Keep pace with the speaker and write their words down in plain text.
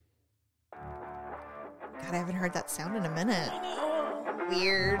God, I haven't heard that sound in a minute.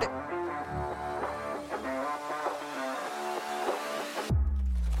 Weird.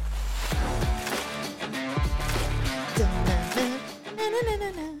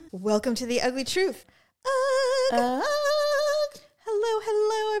 Welcome to the Ugly Truth. Hello,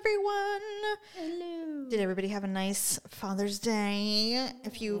 everyone. Hello. Did everybody have a nice Father's Day?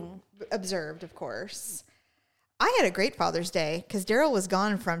 If you observed, of course. I had a great Father's Day because Daryl was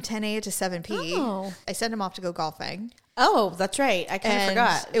gone from 10 a.m. to 7 p.m. Oh. I sent him off to go golfing. Oh, that's right. I kind of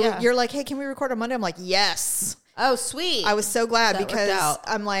forgot. You're like, hey, can we record on Monday? I'm like, yes. Oh, sweet. I was so glad That because worked out.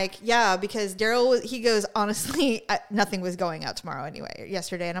 I'm like, yeah, because Daryl, he goes, honestly, nothing was going out tomorrow anyway,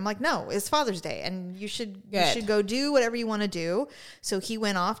 yesterday. And I'm like, no, it's Father's Day and you should go do whatever you want to do. So he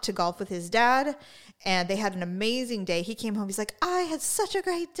went off to golf with his dad and they had an amazing day. He came home. He's like, I had such a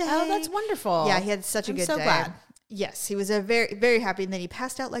great day. Oh, that's wonderful. Yeah, he had such a good day. I'm so glad. Yes, he was very, very happy. And then he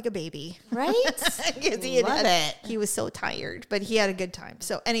passed out like a baby. Right? Love it. He was so tired, but he had a good time.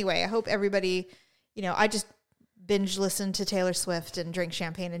 So anyway, I hope everybody, I just binge listened to Taylor Swift and drank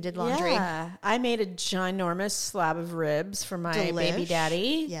champagne and did laundry. Yeah. I made a ginormous slab of ribs for my baby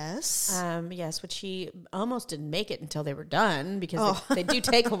daddy. Yes. Yes, which he almost didn't make it until they were done because they do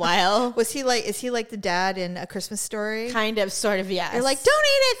take a while. Is he like the dad in A Christmas Story? Kind of, sort of, yes. You're like, don't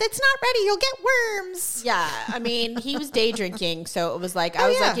eat it. It's not ready. You'll get worms. Yeah. I mean, he was day drinking. So it was like, I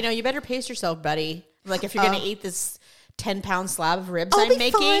was like, you better pace yourself, buddy. Like, if you're going to eat this 10-pound slab of ribs I'm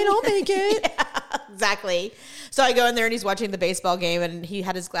making. Fine, I'll make it. Yeah, exactly. So I go in there and he's watching the baseball game and he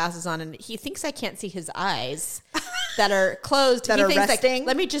had his glasses on and he thinks I can't see his eyes that are closed. That he are thinks resting. Like,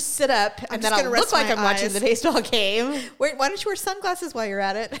 let me just sit up and then I'll look like I'm watching the baseball game. Wait, why don't you wear sunglasses while you're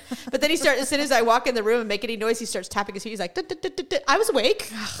at it? But then as soon as I walk in the room and make any noise, he starts tapping his feet. He's like, I was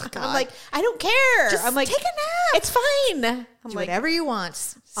awake. Oh, I'm like, I don't care. Just I'm like, take a nap. It's fine. Do whatever you want,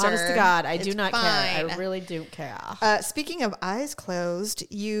 sir. Honest to God, I do not fine. care. I really don't care. Speaking of eyes closed,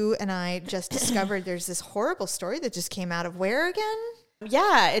 you and I just discovered there's this horrible story that just came out of where again?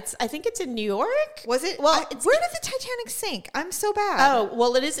 Yeah, I think it's in New York. Was it? Well, where did the Titanic sink? I'm so bad. Oh,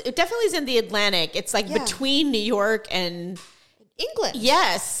 well, it is. It definitely is in the Atlantic. It's like between New York and England.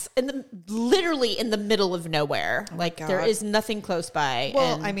 Yes, literally in the middle of nowhere. Like there is nothing close by.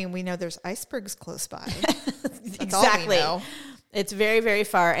 Well, I mean, we know there's icebergs close by. Exactly. It's very, very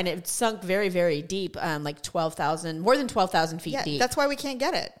far, and it sunk very, very deep, like more than 12,000 feet deep. That's why we can't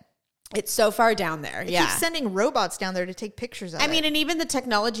get it. It's so far down there. They keep sending robots down there to take pictures of it. I mean, and even the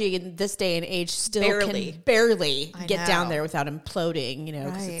technology in this day and age still Barely. can barely get down there without imploding,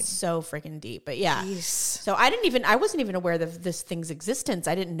 because it's so freaking deep. But yeah. Jeez. So I wasn't even aware of this thing's existence.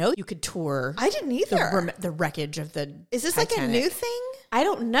 I didn't know you could tour. I didn't either. The wreckage of the Is this Titanic. like a new thing? I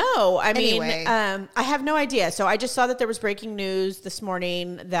don't know. I mean, Anyway. I have no idea. So I just saw that there was breaking news this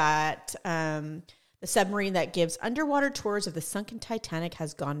morning that the submarine that gives underwater tours of the sunken Titanic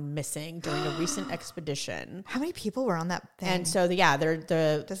has gone missing during a recent expedition. How many people were on that thing? And so,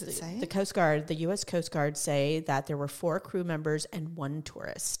 Does it say? The Coast Guard, the U.S. Coast Guard say that there were 4 crew members and 1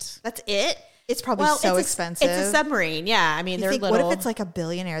 tourist. That's it? It's probably expensive. It's a submarine. Yeah. I mean, they're little. What if it's like a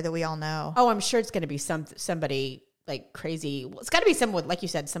billionaire that we all know? Oh, I'm sure it's going to be somebody like crazy. Well, it's got to be someone, like you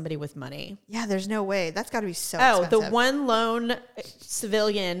said, somebody with money. Yeah, there's no way. That's got to be so expensive. The one lone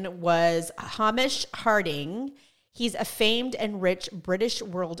civilian was Hamish Harding. He's a famed and rich British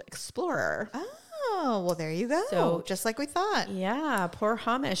world explorer. Oh, well, there you go. So, just like we thought. Yeah, poor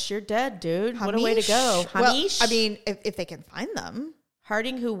Hamish. You're dead, dude. What a way to go. Hamish? Well, I mean, if they can find them.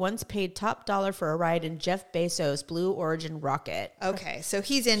 Harding, who once paid top dollar for a ride in Jeff Bezos' Blue Origin rocket. Okay, so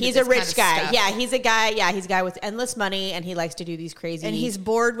he's a rich guy. Stuff. Yeah, he's a guy. Yeah, he's a guay with endless money, and he likes to do these crazy. And he's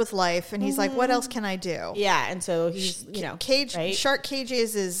bored with life, and he's like, "What else can I do?" Yeah, and so he's shark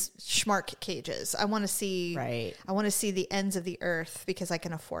cages is schmark cages. I want to see. Right. I want to see the ends of the earth because I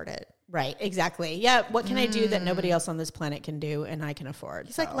can afford it. Right, exactly. Yeah, what can I do that nobody else on this planet can do and I can afford?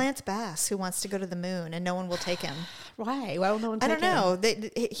 He's like Lance Bass, who wants to go to the moon and no one will take him. Why? Why will no one take him? I don't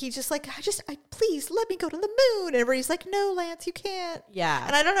know. He's just like, please let me go to the moon. And everybody's like, no, Lance, you can't. Yeah.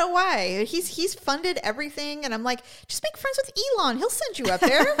 And I don't know why. He's funded everything. And I'm like, just make friends with Elon. He'll send you up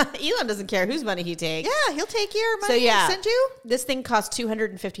there. Elon doesn't care whose money he takes. Yeah, he'll take your money and send you. This thing cost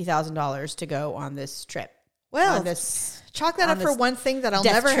 $250,000 to go on this trip. Well, chalk that up for one thing that I'll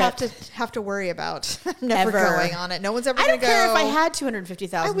never have to worry about. I'm never going on it. No one's ever going to go. I don't care if I had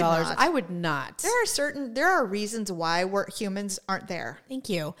 $250,000. I would not. There are reasons why humans aren't there. Thank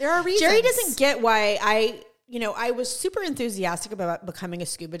you. There are reasons. Jerry doesn't get why I was super enthusiastic about becoming a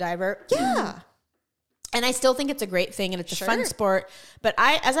scuba diver. Yeah. And I still think it's a great thing and it's a fun sport. But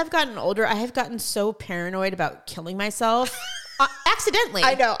as I've gotten older, I have gotten so paranoid about killing myself. accidentally.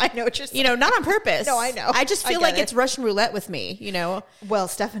 I know what you're saying. You know, not on purpose. No, I know. I just feel like it's Russian roulette with me, you know. Well,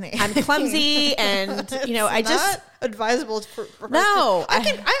 Stephanie, I'm clumsy and, you know, I just... not advisable for No. I'm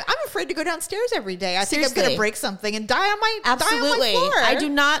afraid to go downstairs every day. I think I'm going to break something and die on my Absolutely. floor. I do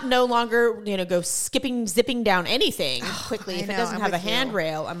not no longer, you know, go zipping down anything quickly. If it doesn't have a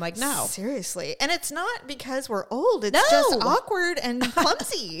handrail, I'm like, no. Seriously. And it's not because we're old. It's just awkward and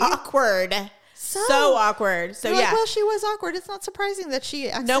clumsy. Awkward. So awkward. So like, well, she was awkward. It's not surprising that she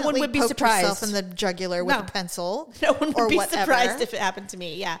accidentally poked herself in the jugular with a pencil. No one would be surprised if it happened to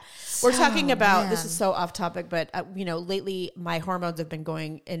me. Yeah. We're talking about, this is so off topic, but you know, lately my hormones have been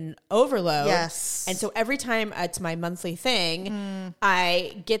going in overload. Yes. And so every time it's my monthly thing,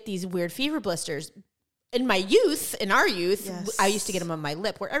 I get these weird fever blisters. In our youth, I used to get them on my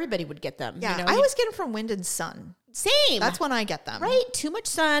lip where everybody would get them. Yeah. You know? I always get them from wind and sun. Same. That's when I get them. Right? Too much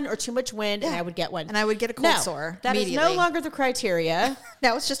sun or too much wind, and I would get one. And I would get a cold sore. That is no longer the criteria.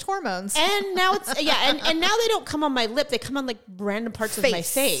 Now it's just hormones. And now it's, and now they don't come on my lip. They come on like random parts of my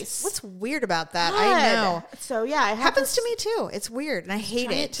face. What's weird about that? I know. So yeah, it happens to me too. It's weird, and I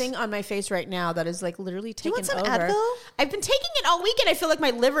hate it. Thing on my face right now that is like literally taken over. Do you want some Advil? I've been taking it all weekend. I feel like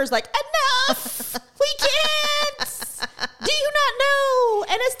my liver is like, enough. We can't. Do you not know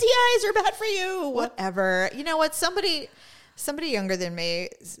NSTIs are bad for you? Whatever. You know what? Somebody younger than me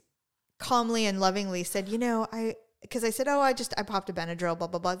calmly and lovingly said, you know, because I said, I popped a Benadryl, blah,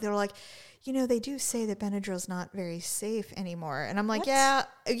 blah, blah. They were like, you know, they do say that Benadryl's not very safe anymore. And I'm like, yeah,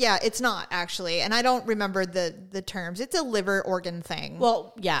 it's not actually. And I don't remember the terms. It's a liver organ thing.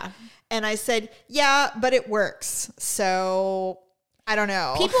 Well, yeah. And I said, yeah, but it works. So I don't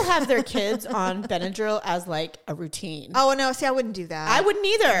know. People have their kids on Benadryl as like a routine. Oh, no. See, I wouldn't do that. I wouldn't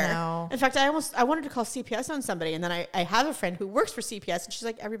either. No. In fact, I wanted to call CPS on somebody. And then I have a friend who works for CPS. And she's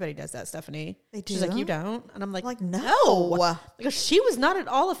like, everybody does that, Stephanie. They do? She's like, you don't? And I'm like no. Because she was not at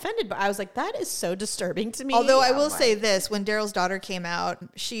all offended. But I was like, that is so disturbing to me. Although I will say this. When Daryl's daughter came out,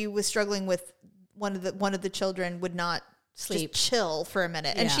 she was struggling with one of the children would not sleep, just chill for a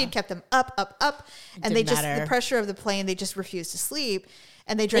minute. And she had kept them up. And they just, the pressure of the plane, they just refused to sleep.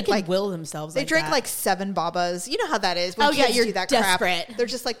 And they drank like will themselves. They drank like 7 babas. You know how that is. When kids you're do that desperate. Crap. They're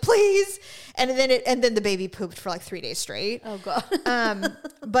just like, please. And then the baby pooped for like 3 days straight. Oh God.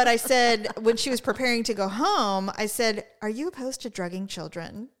 But I said, when she was preparing to go home, I said, are you opposed to drugging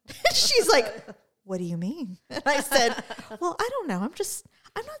children? She's like, what do you mean? And I said, well, I don't know.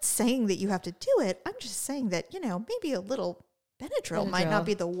 I'm not saying that you have to do it. I'm just saying that, you know, maybe a little Benadryl might not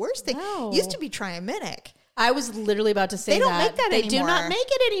be the worst thing. No. Used to be Triaminic. I was literally about to say they don't make that they anymore. do not make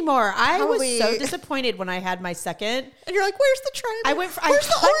it anymore. I was so disappointed when I had my second. And you're like, where's the Triaminic? Where's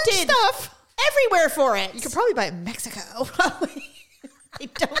the orange stuff? Everywhere for it. You could probably buy it in Mexico. Probably. I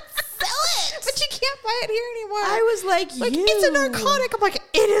don't sell it. But you can't buy it here anymore. I was like it's a narcotic. I'm like,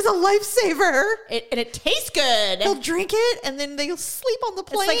 it is a lifesaver. And it tastes good. They'll drink it and then they'll sleep on the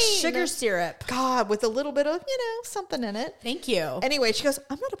plane. It's like sugar syrup. God, with a little bit of, something in it. Thank you. Anyway, she goes,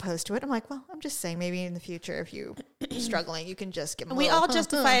 I'm not opposed to it. I'm like, well, I'm just saying maybe in the future, if you're struggling, you can just give them We all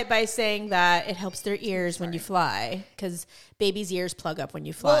justify it by saying that it helps their ears when you fly because babies' ears plug up when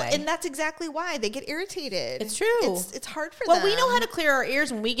you fly. Well, and that's exactly why they get irritated. It's true. It's hard for them. Well, we know how to clear our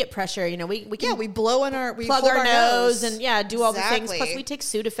ears when we get pressure. You know, we can we blow in we plug our nose and do all the things. Plus, we take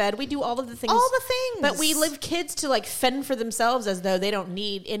Sudafed. We do all of the things. All the things. But we leave kids to like fend for themselves as though they don't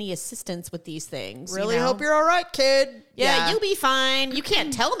need any assistance with these things. Really hope you're all right, kid. Yeah, you'll be fine. You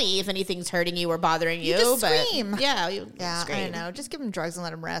can't tell me if anything's hurting you or bothering you. You just scream. Yeah, scream. I know. Just give them drugs and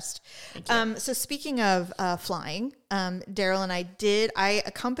let them rest. So speaking of flying, Daryl and I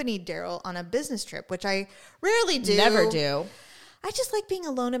accompanied Daryl on a business trip, which I rarely do. Never do. I just like being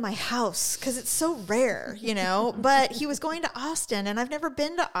alone in my house because it's so rare, But he was going to Austin, and I've never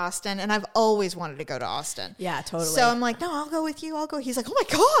been to Austin, and I've always wanted to go to Austin. Yeah, totally. So I'm like, no, I'll go with you. I'll go. He's like, oh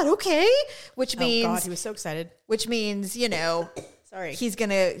my God, okay. Which means, oh God, he was so excited. Which means, sorry, he's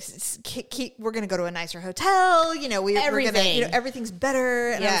gonna we're gonna go to a nicer hotel. We're gonna, everything's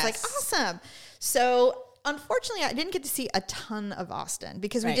better. And I was like, awesome. So. Unfortunately, I didn't get to see a ton of Austin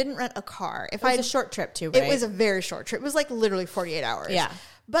because we didn't rent a car. It was a short trip too, right? It was a very short trip. It was like literally 48 hours. Yeah.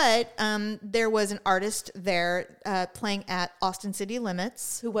 But there was an artist there playing at Austin City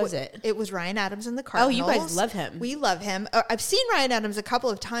Limits. Who was it? It was Ryan Adams and the Cardinals. Oh, you guys love him. We love him. I've seen Ryan Adams a couple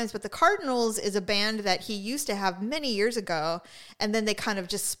of times, but the Cardinals is a band that he used to have many years ago, and then they kind of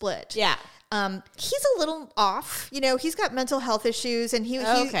just split. Yeah. He's a little off, he's got mental health issues and he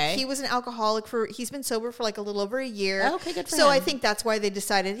was an alcoholic he's been sober for like a little over a year. Okay, good for him. So I think that's why they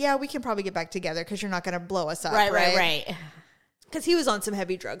decided, we can probably get back together because you're not going to blow us up. Right. Because he was on some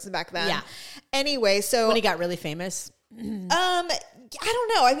heavy drugs back then. Yeah. Anyway, so when he got really famous. I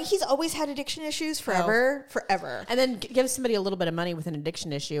don't know. I mean, he's always had addiction issues forever. And then give somebody a little bit of money with an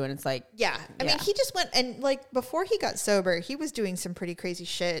addiction issue, and it's like, yeah. I mean, he just went and like before he got sober, he was doing some pretty crazy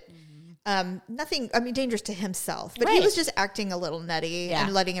shit. Nothing, I mean, dangerous to himself, but he was just acting a little nutty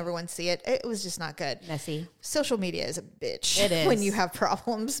and letting everyone see it. It was just not good. Messy. Social media is a bitch. It is. When you have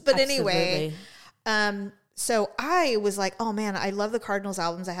problems. But anyway, so I was like, oh man, I love the Cardinals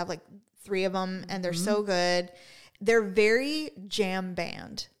albums. I have like 3 of them and they're so good. They're very jam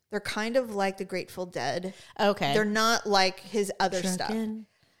band. They're kind of like the Grateful Dead. Okay. They're not like his other stuff.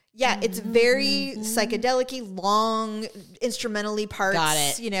 Yeah, it's very psychedelic-y, long, instrumentally parts. Got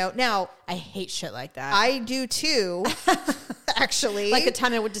it. You know, now I hate shit like that. I do too, actually. Like the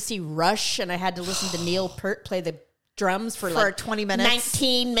time I went to see Rush and I had to listen to Neil Peart play the drums for like 20 minutes.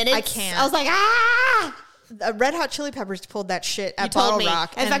 19 minutes. I can't. I was like, Red Hot Chili Peppers pulled that shit at Bottle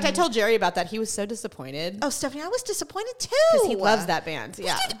Rock. In fact, I told Jerry about that. He was so disappointed. Oh, Stephanie, I was disappointed too. Because he loves that band.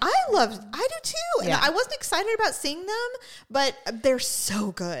 Yeah. Dude, I do too. And I wasn't excited about seeing them, but they're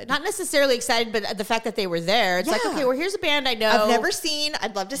so good. Not necessarily excited, but the fact that they were there. It's like, okay, well, here's a band I know. I've never seen.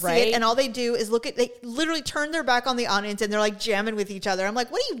 I'd love to see it. And all they do is they literally turn their back on the audience and they're like jamming with each other. I'm like,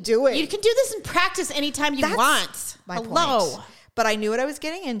 what are you doing? You can do this in practice anytime you want. My point. But I knew what I was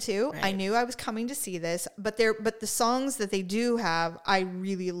getting into. Right. I knew I was coming to see this. But the songs that they do have, I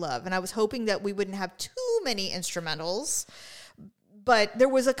really love. And I was hoping that we wouldn't have too many instrumentals. But there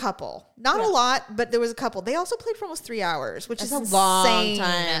was a couple. Not a lot, but there was a couple. They also played for almost 3 hours, which is a insane. Long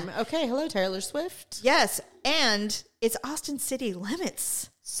time. Okay, hello, Taylor Swift. Yes. And it's Austin City Limits.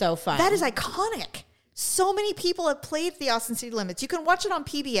 So fun. That is iconic. So many people have played the Austin City Limits. You can watch it on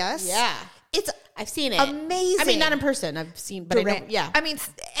PBS. Yeah. I've seen it. Amazing. I mean, not in person. I've seen, but I know, yeah. I mean,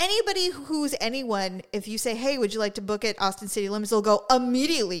 anybody who's anyone, if you say, hey, would you like to book it, Austin City Limits, they'll go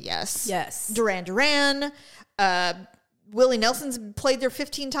immediately yes. Yes. Duran. Willie Nelson's played there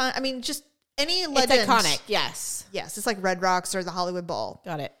 15 times. I mean, just any legend. It's iconic, yes. Yes, it's like Red Rocks or the Hollywood Bowl.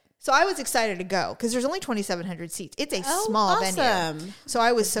 Got it. So I was excited to go because there's only 2,700 seats. It's a small venue. So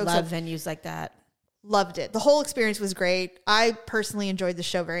I was so love venues like that. Loved it. The whole experience was great. I personally enjoyed the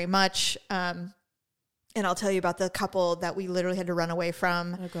show very much. And I'll tell you about the couple that we literally had to run away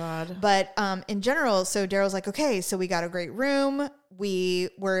from. Oh, God. But in general, so Daryl's like, okay, so we got a great room. We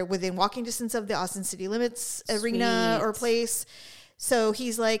were within walking distance of the Austin City Limits arena or place. So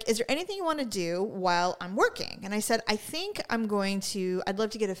he's like, is there anything you want to do while I'm working? And I said, I think I'd love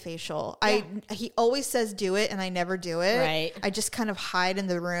to get a facial. Yeah. He always says do it, and I never do it. Right. I just kind of hide in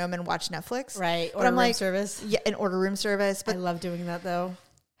the room and watch Netflix. Right. Order room service. Yeah, and order room service. But I love doing that, though.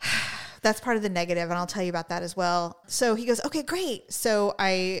 That's part of the negative, and I'll tell you about that as well. So he goes, okay, great. So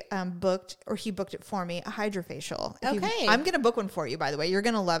I he booked it for me, a hydrofacial. Okay. I'm going to book one for you, by the way. You're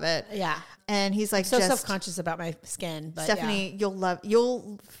going to love it. Yeah. And he's like, so self-conscious about my skin. But Stephanie,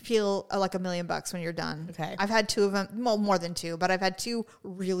 you'll feel like $1 million when you're done. Okay. I've had 2 of them, well, more than 2, but I've had 2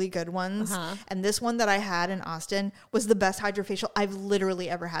 really good ones. Uh-huh. And this one that I had in Austin was the best hydrofacial I've literally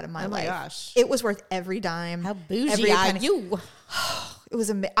ever had in my life. Oh my gosh. It was worth every dime. How bougie are you? It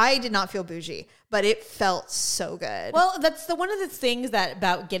was I did not feel bougie, but it felt so good. Well, that's one of the things that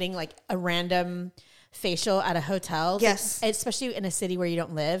about getting like a random facial at a hotel. Yes. Especially in a city where you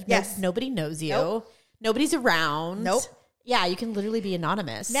don't live. Yes. Nobody knows you. Nope. Nobody's around. Nope. Yeah, you can literally be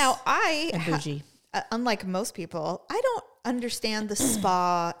anonymous. Now, and bougie. Unlike most people, I don't understand the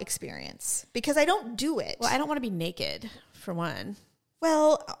spa experience because I don't do it. Well, I don't want to be naked, for one.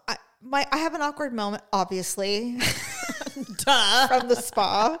 Well, I have an awkward moment, obviously. Duh. From the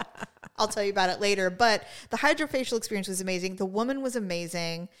spa. I'll tell you about it later. But the hydrofacial experience was amazing. The woman was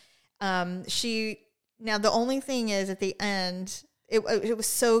amazing. Now the only thing is at the end, it was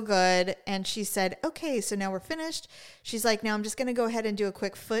so good. And she said, okay, so now we're finished. She's like, now I'm just going to go ahead and do a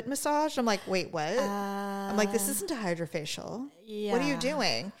quick foot massage. I'm like, wait, what? I'm like, this isn't a hydrofacial. Yeah. What are you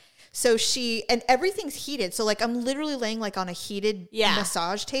doing? So and everything's heated. So like I'm literally laying like on a heated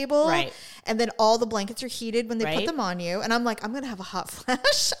massage table. Right. And then all the blankets are heated when they put them on you. And I'm like, I'm going to have a hot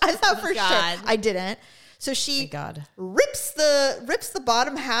flash. I thought for sure. I didn't. So she rips the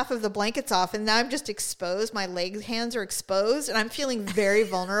bottom half of the blankets off, and now I'm just exposed. My hands are exposed, and I'm feeling very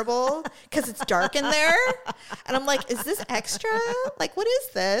vulnerable because it's dark in there. And I'm like, is this extra? Like, what is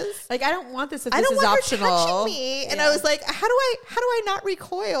this? Like, I don't want this if this is optional. Her touching me. And I was like, how do I not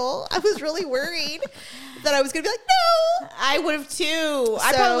recoil? I was really worried. that I was going to be like, no. I would have too.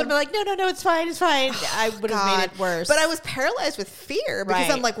 I probably would have been like, no, it's fine. I would have made it worse. But I was paralyzed with fear because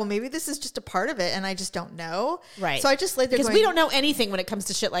I'm like, well, maybe this is just a part of it and I just don't know. Right. So I just laid there because we don't know anything when it comes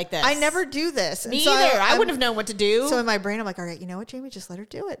to shit like this. I never do this. Me either. I wouldn't have known what to do. So in my brain, I'm like, all right, you know what, Jamie? Just let her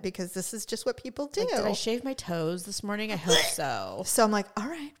do it because this is just what people do. Like, did I shave my toes this morning? I hope so. So I'm like, all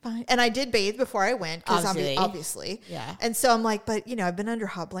right, fine. And I did bathe before I went because obviously. Yeah. And so I'm like, but I've been under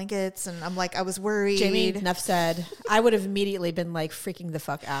hot blankets and I'm like, I was worried. Jamie, enough said. I would have immediately been like freaking the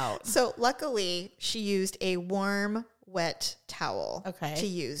fuck out. So luckily she used a warm, wet towel to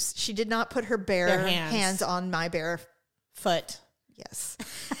use. She did not put her bare hands on my bare foot. Yes.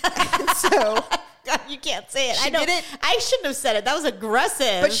 And so God, you can't say it. I know. I shouldn't have said it. That was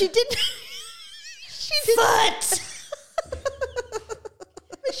aggressive. But she didn't. Foot.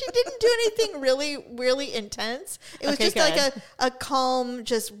 But she didn't do anything really, really intense. It was just like a calm,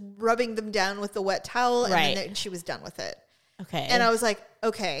 just rubbing them down with the wet towel, and then she was done with it. Okay. And I was like,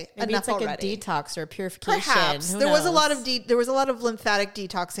 okay, maybe enough it's like already. a detox or a purification. Perhaps there was a lot of lymphatic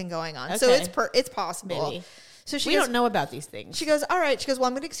detoxing going on, so it's possible. Maybe. So we don't know about these things. She goes, all right. She goes, well,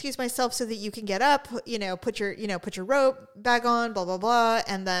 I'm going to excuse myself so that you can get up, put your rope back on, blah, blah, blah.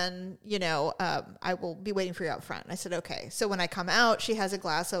 And then, I will be waiting for you out front. And I said, okay. So when I come out, she has a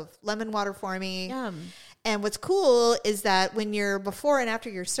glass of lemon water for me. Yum. And what's cool is that when you're before and after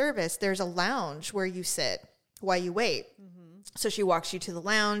your service, there's a lounge where you sit while you wait. Mm-hmm. So she walks you to the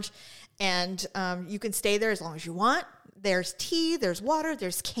lounge and you can stay there as long as you want. There's tea, there's water,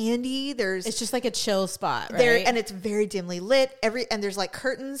 there's candy, it's just like a chill spot, right? And it's very dimly lit. And there's like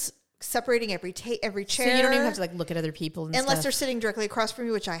curtains separating every chair. So you don't even have to like look at other people unless they're sitting directly across from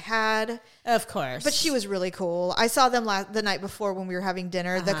you, which I had. Of course. But she was really cool. I saw them the night before when we were having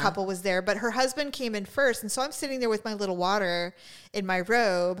dinner. The couple was there, but her husband came in first. And so I'm sitting there with my little water in my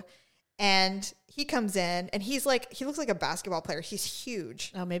robe. And he comes in and he looks like a basketball player. He's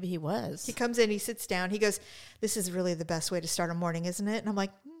huge. Oh, maybe he was. He comes in, he sits down. He goes, this is really the best way to start a morning, isn't it? And I'm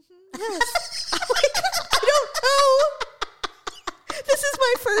like, yes. I'm like, I don't know. This is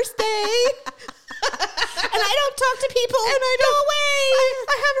my first day. And I don't talk to people. And I don't.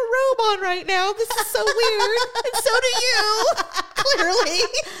 I have a robe on right now. This is so weird. And so do you. Clearly.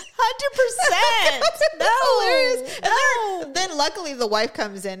 100%. Hilarious. And then luckily the wife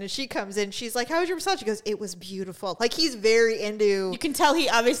comes in and she comes in. She's like, how was your massage? She goes, it was beautiful. Like he's very into. You can tell he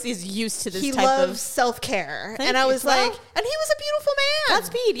obviously is used to this type of. He loves self-care. And I was like, and he was a beautiful man.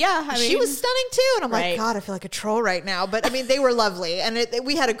 Godspeed. Yeah. I mean, she was stunning too. And I'm like, God, I feel like a troll right now. But I mean, they were lovely. And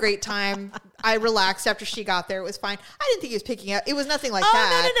we had a great time. I relaxed after she got there. It was fine. I didn't think he was picking up. It was nothing like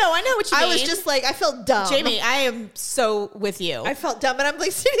that. No. I know what you mean. I was just like, I felt dumb. Jamie, I am so with you. I felt dumb. And I'm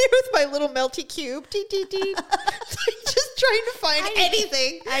like sitting there with my little melty cube. Just trying to find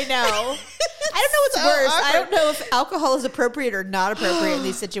anything. I know. I don't know what's worse. Awkward. I don't know if alcohol is appropriate or not appropriate in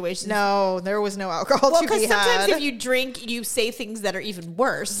these situations. No, there was no alcohol to be had. Well, because sometimes if you drink, you say things that are even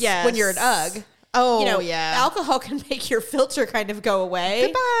worse when you're an UG. Oh, yeah. Alcohol can make your filter kind of go away.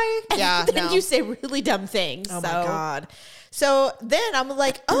 Goodbye. And then you say really dumb things. Oh, my God. So then I'm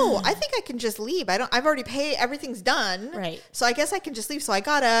like, I think I can just leave. I've already paid. Everything's done. Right. So I guess I can just leave. So I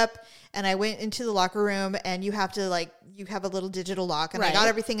got up and I went into the locker room and you have a little digital lock and I got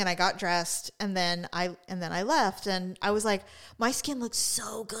everything and I got dressed and then I left and I was like, my skin looks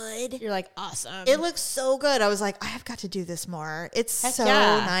so good. You're like, awesome. It looks so good. I was like, I have got to do this more. It's so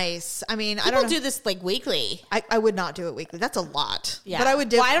nice. I mean, people do this like weekly. I would not do it weekly. That's a lot. Yeah. But I would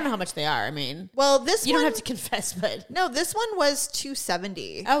do. Well, I don't know how much they are. I mean, you don't have to confess, but no, this one was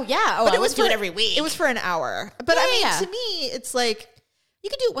 $270. Oh yeah. Oh, but it was do it every week. It was for an hour. But to me, it's like you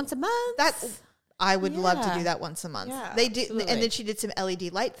could do it once a month. I would love to do that once a month. Yeah, they do, and then she did some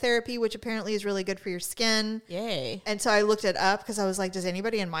LED light therapy, which apparently is really good for your skin. Yay! And so I looked it up because I was like, does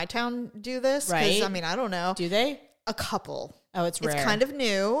anybody in my town do this? Right. I mean, I don't know. Do they? A couple. Oh, it's rare. It's kind of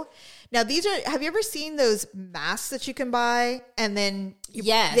new. Now, have you ever seen those masks that you can buy and then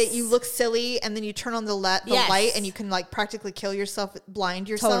you look silly and then you turn on the light and you can like practically kill yourself, blind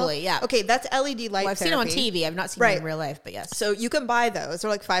yourself? Totally, yeah. Okay, that's LED light therapy. I've seen it on TV. I've not seen it in real life, but yes. So you can buy those.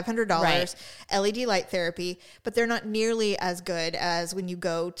 They're like $500, LED light therapy, but they're not nearly as good as when you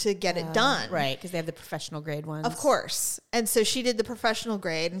go to get it done. Right, because they have the professional grade ones. Of course. And so she did the professional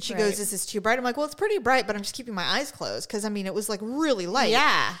grade and she goes, is this too bright? I'm like, well, it's pretty bright, but I'm just keeping my eyes closed because, I mean, it was like really light.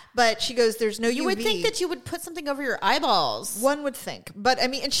 Yeah. But she goes, there's no UV. You would think that you would put something over your eyeballs. One would think. But I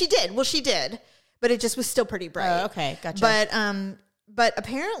mean, and she did. Well, she did. But it just was still pretty bright. Oh, okay. Gotcha. But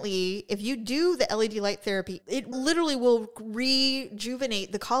apparently, if you do the LED light therapy, it literally will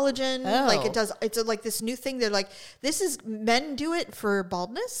rejuvenate the collagen. Like it does. It's like this new thing. They're like, men do it for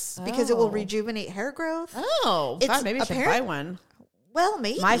baldness because it will rejuvenate hair growth. Oh, God, maybe I should buy one. Well,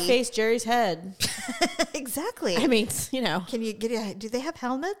 maybe. My face, Jerry's head. Exactly. I mean, you know. Can you get do they have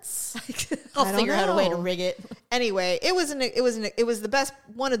helmets? I'll figure out a way to rig it. Anyway, it was the best,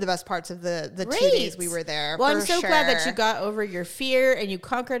 one of the best parts of the 2 days we were there. Well, I'm so glad that you got over your fear and you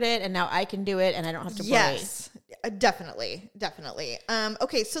conquered it, and now I can do it and I don't have to worry. Yes. Definitely.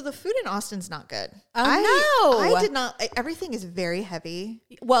 Okay, so the food in Austin's not good. Oh, I did not. Everything is very heavy.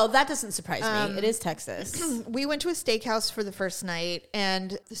 Well, that doesn't surprise me. It is Texas. We went to a steakhouse for the first night,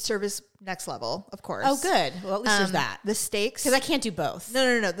 and the service next level, of course. Oh, good. Well, at least there's that. The steaks, because I can't do both.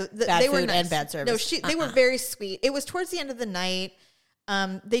 No. Bad they food were nice. and bad service. No, they were very sweet. It was towards the end of the night.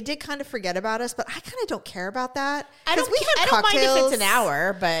 They did kind of forget about us, but I kind of don't care about that. I don't mind if it's an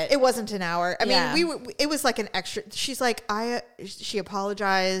hour, but it wasn't an hour. I mean, it was like an extra. She's like, she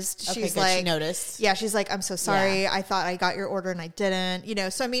apologized. Okay, she's good. like, she noticed. Yeah, she's like, I'm so sorry. Yeah. I thought I got your order and I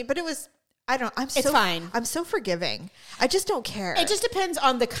didn't. So I mean, but it was. It's fine. I'm so forgiving. I just don't care. It just depends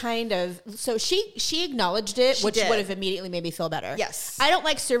on the kind of. So she acknowledged it, which would have immediately made me feel better. Yes. I don't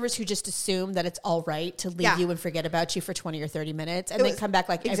like servers who just assume that it's all right to leave you and forget about you for 20 or 30 minutes and then come back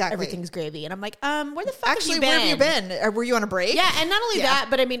like everything's gravy. And I'm like, where the fuck have you been? Where have you been? Were you on a break? Yeah, and not only that,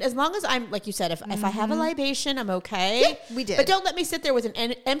 but I mean, as long as I'm, like you said, if I have a libation, I'm okay. Yeah, we did. But don't let me sit there with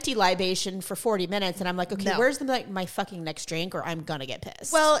an empty libation for 40 minutes and I'm like, okay, where's my fucking next drink, or I'm gonna get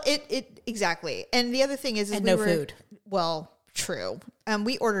pissed. Well, exactly. And the other thing is no food. Well, true.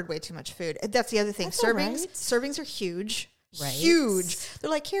 We ordered way too much food. That's the other thing. That's all right. Servings are huge. Right. Huge. They're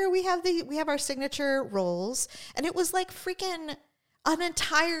like, here we have our signature rolls, and it was like freaking an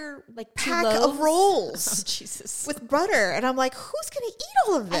entire pack of rolls. Oh, Jesus. With butter. And I'm like, who's going to eat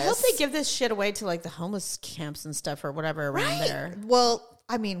all of this? I hope they give this shit away to the homeless camps and stuff or whatever around there. Well,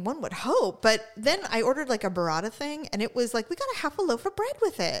 I mean, one would hope, but then I ordered a burrata thing, and it was like, we got a half a loaf of bread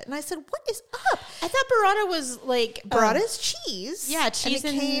with it. And I said, what is up? I thought burrata was burrata is cheese. Yeah, cheese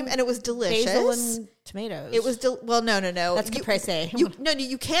and it came, and it was delicious. Basil and tomatoes. It was well, no. That's caprese.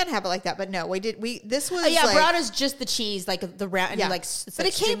 You can have it like that, but no, this was burrata's just the cheese, the round, and but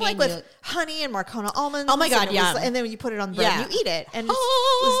it came with honey and Marcona almonds. Oh my God, and then when you put it on the bread, you eat it, and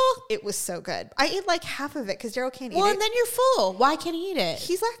it was so good. I ate half of it because Daryl can't eat it. Well, and then you're full. Why can't he eat it?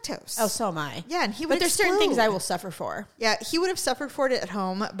 He's lactose. Oh, so am I. Yeah, and but there's certain things I will suffer for. Yeah, he would have suffered for it at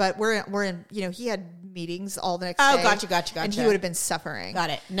home, but we're in. He had meetings all the next day. Oh, gotcha. And he would have been suffering. Got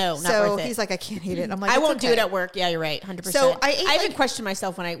it. No, not so worth it. He's like, I can't eat it. I'm like, I won't do it at work. Yeah, you're right. 100%. So I even question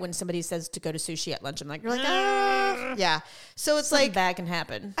myself when somebody says to go to sushi at lunch. I'm like, you're like, yeah. So it's something bad can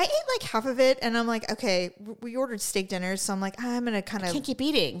happen. I ate half of it, and I'm like, okay, we ordered steak dinners, so I'm like, I'm gonna kind of can't keep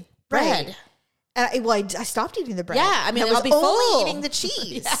eating bread. Right. I stopped eating the bread. Yeah, I mean, I'll be only full. eating the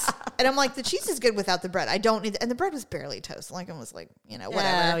cheese. And I'm like, the cheese is good without the bread. I don't need and the bread was barely toast. It was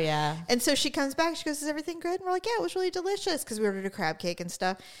whatever. Oh, yeah. And so she comes back. She goes, is everything good? And we're like, yeah, it was really delicious because we ordered a crab cake and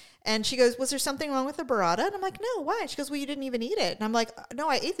stuff. And she goes, was there something wrong with the burrata? And I'm like, no, why? She goes, well, you didn't even eat it. And I'm like, no,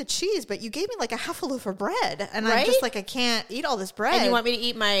 I ate the cheese, but you gave me a half a loaf of bread. And I'm just like, I can't eat all this bread. And you want me to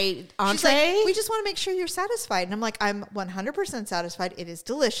eat my entree? She's like, we just want to make sure you're satisfied. And I'm like, I'm 100% satisfied. It is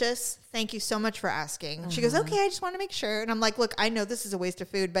delicious. Thank you so much for asking. She goes, okay, I just want to make sure. And I'm like, look, I know this is a waste of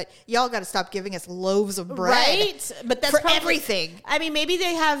food, but y'all got to stop giving us loaves of bread. Right? But that's for everything. I mean, maybe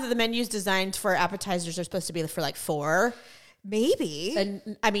they have the menus designed for appetizers are supposed to be for 4. Maybe.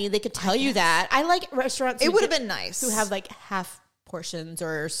 And I mean, they could tell you that. I like restaurants. It would have been nice. Who have half portions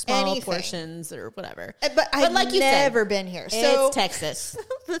or small portions or whatever. But I've never been here. So it's Texas.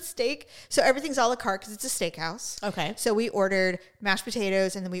 The steak. So everything's a la carte because it's a steakhouse. Okay. So we ordered mashed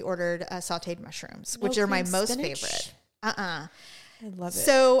potatoes and then we ordered sauteed mushrooms, which are my most favorite. I love it.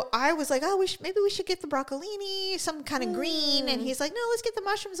 So I was like, oh, maybe we should get the broccolini, some kind of green. And he's like, no, let's get the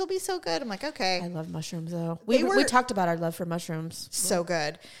mushrooms. They'll be so good. I'm like, okay. I love mushrooms, though. We talked about our love for mushrooms. So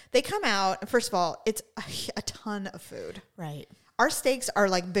good. They come out. First of all, it's a ton of food. Right. Our steaks are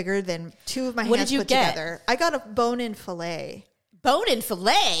bigger than two of my hands put together. I got a bone-in filet. Bone-in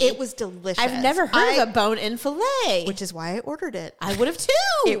filet? It was delicious. I've never heard of a bone-in filet. Which is why I ordered it. I would have too.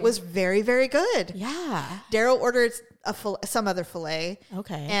 It was very, very good. Yeah. Daryl ordered some other filet.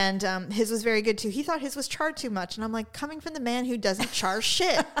 Okay. And his was very good too. He thought his was charred too much. And I'm like, coming from the man who doesn't char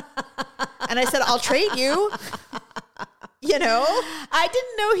shit. And I said, I'll trade you. I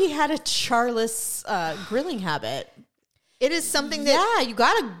didn't know he had a charless grilling habit. It is something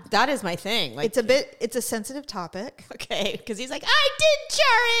that that is my thing. Like, it's a sensitive topic. Okay, because he's like, I did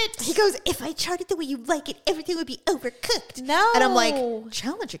char it. He goes, if I charred it the way you like it, everything would be overcooked. No. And I'm like,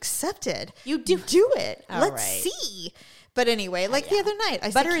 challenge accepted. You do it. All Let's right. see. But anyway, like the other night,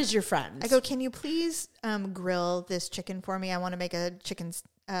 I Butter said, is your friend. I go, can you please grill this chicken for me? I want to make a chicken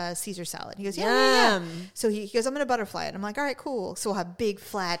Caesar salad. He goes, yeah. So he goes, I'm going to butterfly it. I'm like, all right, cool. So we'll have big,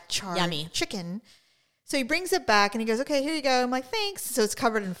 flat, charred chicken. So he brings it back and he goes, okay, here you go. I'm like, thanks. So it's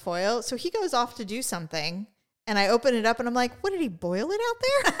covered in foil. So he goes off to do something. And I open it up and I'm like, what, did he boil it out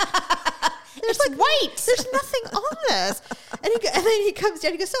there? There's it's white. There's nothing on this. And then he comes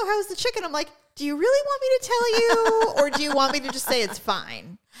down. He goes, so how's the chicken? I'm like, do you really want me to tell you? Or do you want me to just say it's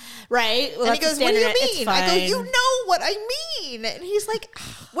fine? Right. Well, and he goes, what do you mean? I go, you know what I mean. And he's like,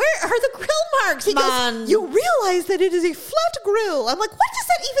 where are the grill marks, he man? goes, you realize that it is a flat grill. I'm like, what does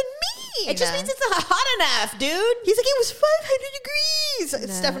that even mean? It just means it's not hot enough, dude. He's like, it was 500 degrees.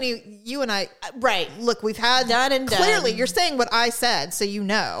 No. Stephanie, you and I, right. Look, we've had done and clearly done. You're saying what I said, so you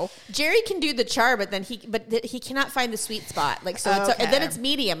know. Jerry can do the char, but he cannot find the sweet spot. Like, so okay. and then it's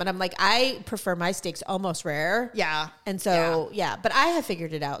medium. And I'm like, I prefer my steaks almost rare. Yeah. And so, but I have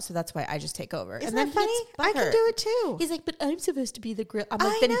figured it out. So that's why I just take over. Isn't and then that funny? I can do it too. He's like, but I'm supposed to be the grill. I'm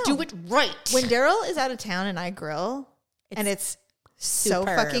like, then do it right. When Daryl is out of town and I grill, it's so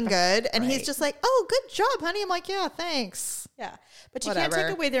fucking good. And he's just like, oh, good job, honey. I'm like, yeah, thanks. Yeah. But you can't take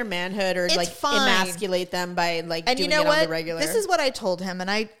away their manhood or emasculate them by doing it on the regular. This is what I told him. And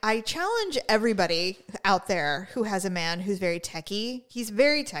I challenge everybody out there who has a man who's very techie. He's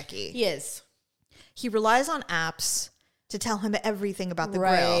very techie. He is. He relies on apps to tell him everything about the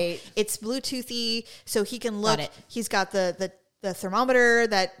grill. It's Bluetoothy, so he can look. He's got the thermometer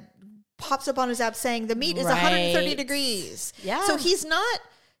that pops up on his app saying the meat is 130 degrees. Yeah. So he's not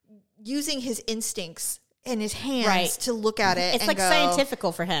using his instincts in his hands to look at it. It's and like go,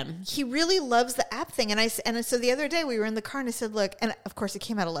 scientifical for him. He really loves the app thing. And so the other day we were in the car and I said, look, and of course it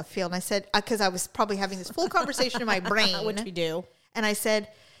came out of left field. And I said, because I was probably having this full conversation in my brain. Which we do. And I said,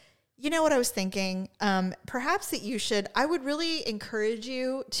 you know what I was thinking? Perhaps that I would really encourage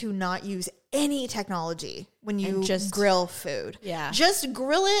you to not use any technology when you just grill food. Yeah. Just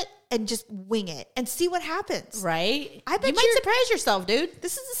grill it and just wing it and see what happens. Right? I bet you might surprise yourself, dude.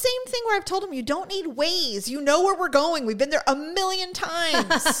 This is the same thing where I've told him, you don't need Waze. You know where we're going. We've been there 1,000,000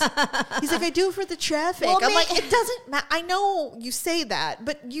 times. He's like, I do it for the traffic. Well, I'm like, it doesn't matter. I know you say that,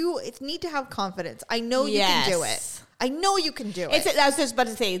 but you need to have confidence. I know you can do it. I know you can do it. I was just about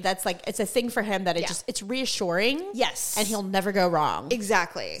to say, that's like, it's a thing for him that it's reassuring. Yes. And he'll never go wrong.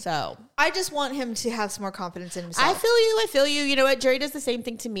 Exactly. So I just want him to have some more confidence in himself. I feel you. You know what? Jerry does the same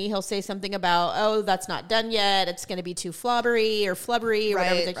thing to me. He'll say something about, oh, that's not done yet. It's going to be too flubbery or flubbery or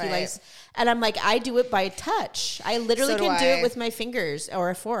whatever that he likes. And I'm like, I do it by touch. I literally can do it with my fingers or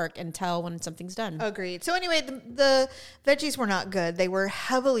a fork and tell when something's done. Agreed. So anyway, the veggies were not good. They were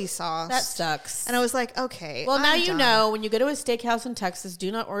heavily sauced. That sucks. And I was like, okay. Well, now you know, when you go to a steakhouse in Texas,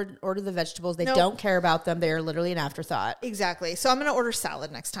 do not order the vegetables. They don't care about them. They are literally an afterthought. Exactly. So I'm going to order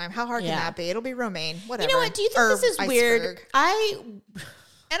salad next time. How hard can that be? It'll be romaine. Whatever. You know what? Do you think this is weird? And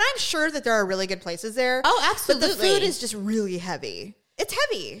I'm sure that there are really good places there. Oh, absolutely. But the food is just really heavy. It's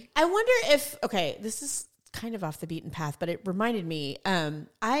heavy. I wonder if, this is kind of off the beaten path, but it reminded me,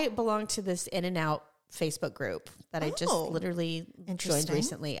 I belong to this In-N-Out Facebook group that I just literally joined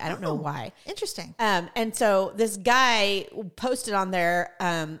recently. I don't know why. Interesting. And so this guy posted on there,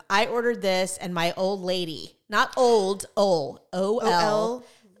 I ordered this and my old lady, not old, O-L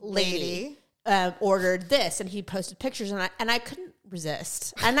lady, ordered this, and he posted pictures and I couldn't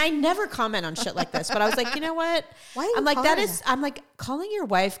resist. And I never comment on shit like this, but I was like, you know what? I'm like, calling your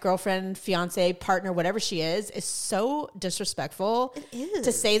wife, girlfriend, fiance, partner, whatever she is so disrespectful. It is.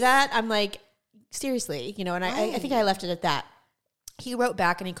 To say that. I'm like, seriously, and I think I left it at that. He wrote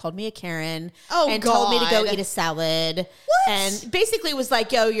back and he called me a Karen and told me to go eat a salad. What? And basically was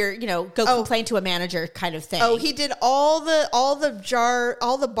like, yo, go complain to a manager kind of thing. Oh, he did all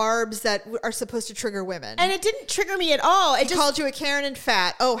the barbs that are supposed to trigger women. And it didn't trigger me at all. He called you a Karen and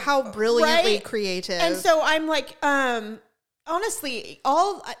fat. Oh, how brilliantly creative. And so I'm like, honestly,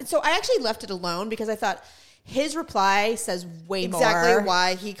 so I actually left it alone because I thought, his reply says way more. Exactly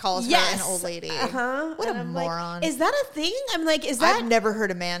why he calls her an old lady. What a moron. Like, is that a thing? I'm like, I've never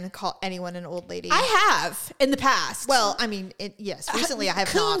heard a man call anyone an old lady. I have in the past. Well, I mean, yes, recently I have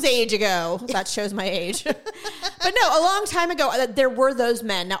Coon's age ago. That shows my age. But no, a long time ago, there were those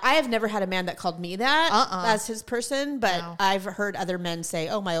men. Now, I have never had a man that called me that as his person, but I've heard other men say,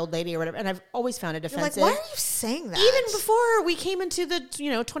 oh, my old lady or whatever, and I've always found it offensive. You're like, why are you saying that? Even before we came into the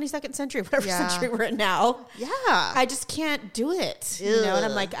 22nd century, whatever century we're in now. Yeah. I just can't do it. You know, and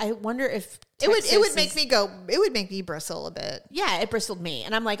I'm like, I wonder if it would make me go. It would make me bristle a bit. Yeah, it bristled me,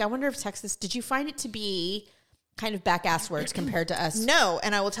 and I'm like, I wonder if Texas. Did you find it to be kind of back-ass words compared to us? No,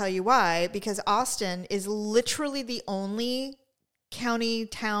 and I will tell you why. Because Austin is literally the only county,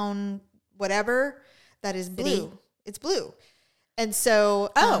 town, whatever that is blue. It's blue. And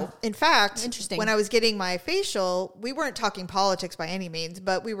so, in fact, interesting. When I was getting my facial, we weren't talking politics by any means,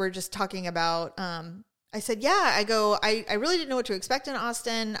 but we were just talking about, I said, I really didn't know what to expect in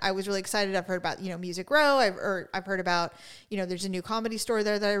Austin. I was really excited. I've heard about, Music Row. I've heard about, there's a new comedy store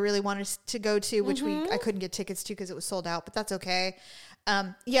there that I really wanted to go to, which I couldn't get tickets to because it was sold out, but that's okay.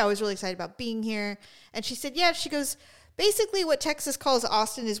 I was really excited about being here. And she said, she goes, basically what Texas calls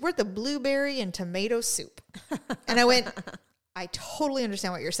Austin is we're the blueberry and tomato soup. And I went, I totally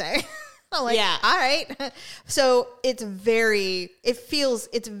understand what you're saying. I'm like, all right. So it's very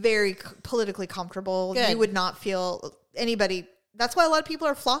politically comfortable. Good. You would not feel anybody. That's why a lot of people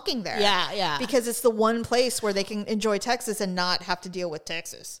are flocking there. Yeah. Because it's the one place where they can enjoy Texas and not have to deal with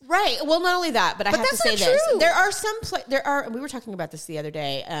Texas. Right. Well, not only that, but I have to say this. There are we were talking about this the other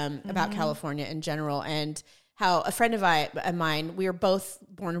day, about California in general, and how a friend of mine, we were both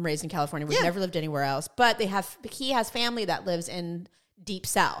born and raised in California. We've never lived anywhere else, but he has family that lives in Deep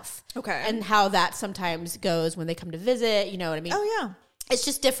South. Okay. And how that sometimes goes when they come to visit, you know what I mean? Oh, yeah. It's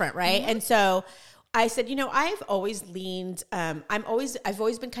just different, right? And so I said, I've always leaned, I've always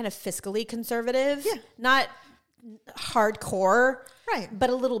been kind of fiscally conservative. Yeah. Not hardcore. Right. But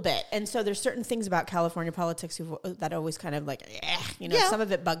a little bit. And so there's certain things about California politics that always kind of like, some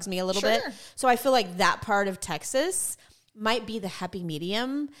of it bugs me a little bit. So I feel like that part of Texas might be the happy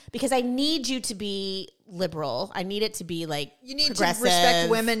medium, because I need you to be liberal. I need it to be like you need to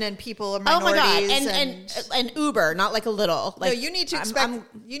respect women and people or minorities. Oh my God. And Uber, not like a little. Like, no, you need to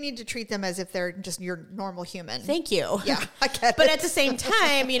you need to treat them as if they're just your normal human. Thank you. Yeah, I get it. But at the same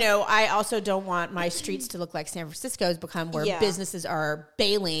time, I also don't want my streets to look like San Francisco's become, where businesses are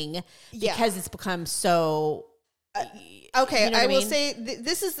bailing because it's become so. Okay, I will say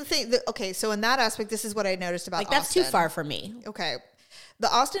this is the thing. So in that aspect, this is what I noticed about Austin. That's too far for me. Okay, the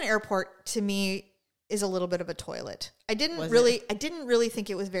Austin airport to me is a little bit of a toilet. I didn't really think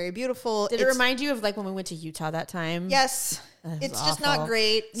it was very beautiful. Did it remind you of like when we went to Utah that time? Yes. It's awful. Just not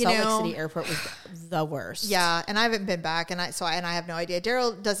great. Salt Lake City Airport was the worst. Yeah, and I haven't been back, and I have no idea.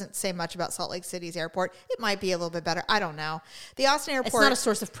 Daryl doesn't say much about Salt Lake City's airport. It might be a little bit better. I don't know. The Austin airport, it's not a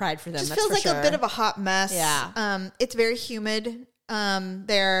source of pride for them. Just feels like a bit of a hot mess. Yeah. It's very humid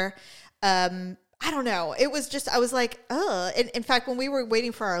there. I don't know. It was just, I was like, in fact, when we were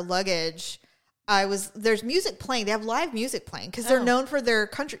waiting for our luggage, there's music playing. They have live music playing because they're known for their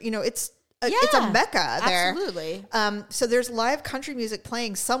country. It's a mecca there. Absolutely. So there's live country music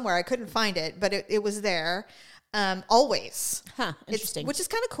playing somewhere. I couldn't find it, but it was there. Always. Huh. Interesting. Which is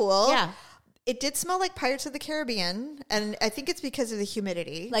kind of cool. Yeah. It did smell like Pirates of the Caribbean, and I think it's because of the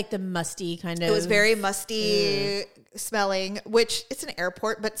humidity. Like the musty kind of. It was very musty smelling, which it's an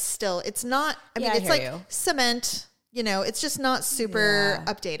airport, but still, it's not. I mean, it's like cement. It's just not super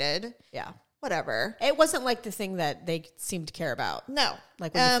updated. Yeah. Whatever. It wasn't like the thing that they seemed to care about. No.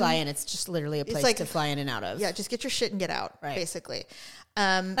 Like when you fly in, it's just literally a place to fly in and out of. Yeah, just get your shit and get out, basically.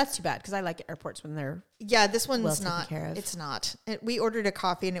 That's too bad, because I like airports when they're this one's not. It's not. We ordered a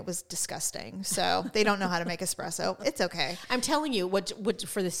coffee and it was disgusting. So they don't know how to make espresso. It's okay. I'm telling you, what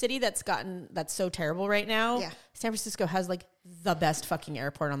for the city that's so terrible right now, San Francisco has like the best fucking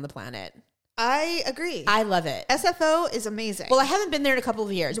airport on the planet. I agree. I love it. SFO is amazing. Well, I haven't been there in a couple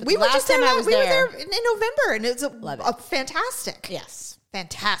of years. But we were just there. We were there in November, and it's fantastic. Yes,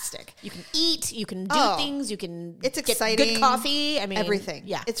 fantastic. You can eat. You can do things. You can. It's exciting. Get good coffee. I mean, everything.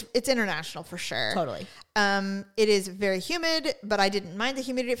 Yeah, it's international for sure. Totally. It is very humid, but I didn't mind the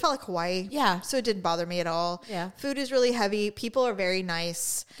humidity. It felt like Hawaii. Yeah. So it didn't bother me at all. Yeah. Food is really heavy. People are very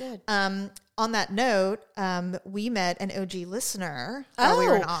nice. Good. On that note, we met an OG listener while we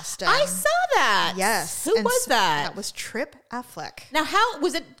were in Austin. I saw that. Yes. Who was that? That was Tripp Affleck. Now, how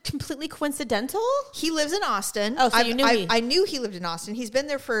was it completely coincidental? He lives in Austin. Oh, so you knew I knew he lived in Austin. He's been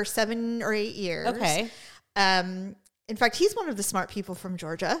there for 7 or 8 years. Okay. In fact, he's one of the smart people from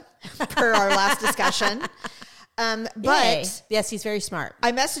Georgia, per our last discussion. But yes, he's very smart.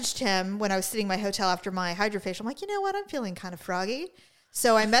 I messaged him when I was sitting in my hotel after my hydrofacial. I'm like, you know what? I'm feeling kind of froggy.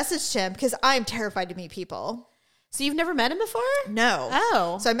 So I messaged him because I'm terrified to meet people. So you've never met him before? No.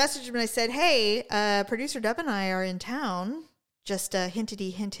 Oh. So I messaged him and I said, hey, producer Deb and I are in town. Just a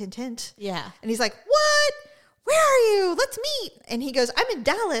hintity hint, hint, hint. Yeah. And he's like, what? Where are you? Let's meet. And he goes, I'm in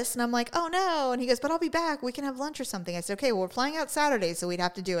Dallas. And I'm like, oh no. And he goes, but I'll be back. We can have lunch or something. I said, okay, well, we're flying out Saturday. So we'd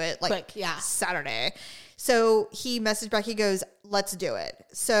have to do it like quick, Saturday. So he messaged back. He goes, let's do it.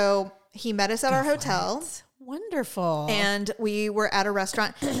 So he met us at our hotel. Wonderful. And we were at a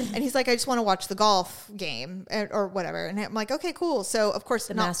restaurant and he's like, I just want to watch the golf game or whatever. And I'm like, okay, cool. So of course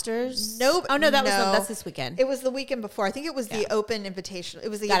the Masters. Nope. Oh no, that's this weekend. It was the weekend before. I think it was the Open Invitation. It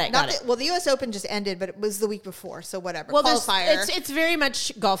was the Well, the US Open just ended, but it was the week before. So whatever. Well, qualifier. It's very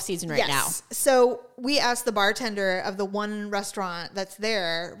much golf season right now. So we asked the bartender of the one restaurant that's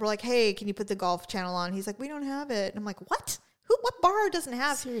there. We're like, hey, can you put the golf channel on? He's like, we don't have it. And I'm like, what? What bar doesn't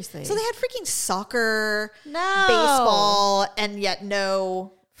have? Seriously. So they had freaking soccer, baseball, and yet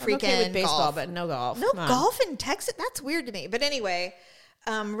no freaking I'm okay with baseball, golf. but no golf. No golf in Texas? That's weird to me. But anyway,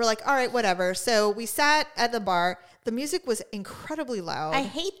 we're like, all right, whatever. So we sat at the bar. The music was incredibly loud. I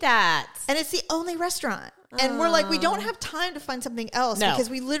hate that. And it's the only restaurant. And we're like, we don't have time to find something else because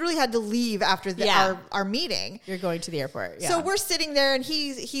we literally had to leave after our meeting. You're going to the airport. Yeah. So we're sitting there and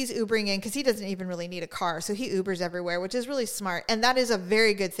he's Ubering in because he doesn't even really need a car. So he Ubers everywhere, which is really smart. And that is a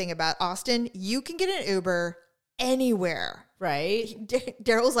very good thing about Austin. You can get an Uber anywhere. Right.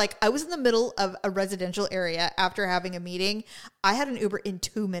 Daryl's like, I was in the middle of a residential area after having a meeting. I had an Uber in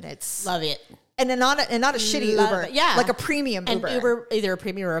 2 minutes. Love it. And not a shitty Uber. Yeah. Like a premium Uber. An Uber, either a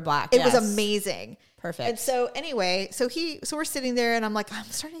premium or a black. It was amazing. Perfect. And so anyway, so we're sitting there and I'm like, I'm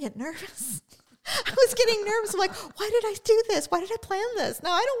starting to get nervous. I was getting nervous. I'm like, why did I do this? Why did I plan this? No,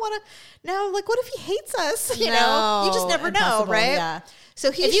 I don't want to. Now, like, what if he hates us? You know, you just never know, right? Yeah. So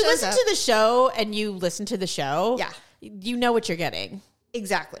if you listen to the show and you listen to the show, you know what you're getting.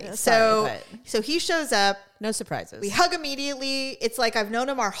 Exactly. Yeah, so he shows up. No surprises. We hug immediately. It's like I've known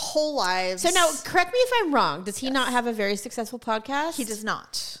him our whole lives. So now, correct me if I'm wrong. Does he not have a very successful podcast? He does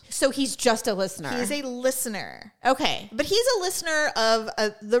not. So he's just a listener. He's a listener. Okay. But he's a listener of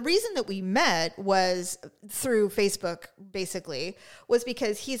the reason that we met was through Facebook, basically, was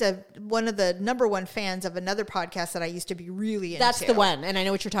because he's one of the number one fans of another podcast that I used to be really into. That's the one. And I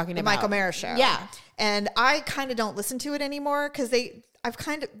know what you're talking about. The Michael Mara Show. Yeah. And I kind of don't listen to it anymore because they're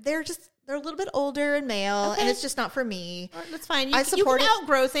a little bit older and male, and it's just not for me. That's fine. I support you can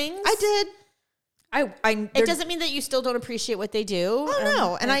outgrow things. I did. It doesn't mean that you still don't appreciate what they do. Oh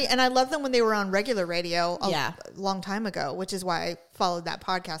no, and I love them when they were on regular radio a long time ago, which is why I followed that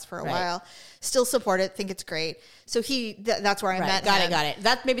podcast for a while. Still support it, think it's great. So that's where I met him. Got it.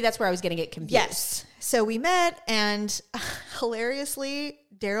 That's where I was going to get confused. Yes. So we met, and hilariously,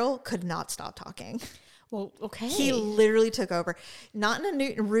 Daryl could not stop talking. Well, okay. He literally took over, not in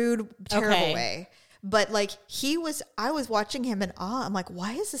a rude, terrible way. But like I was watching him in awe. I'm like,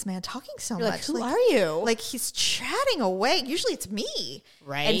 why is this man talking so much? Like, who are you? Like he's chatting away. Usually it's me.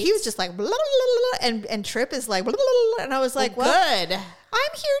 Right. And he was just like, blah, blah, blah, blah, and Tripp is like, blah, blah, blah, and I was like, well, good.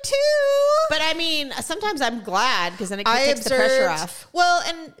 I'm here too. But I mean, sometimes I'm glad because then it takes the pressure off. Well,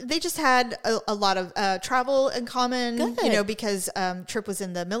 and they just had a lot of travel in common, good. Because Tripp was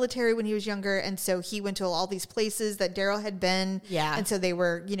in the military when he was younger. And so he went to all these places that Daryl had been. Yeah. And so they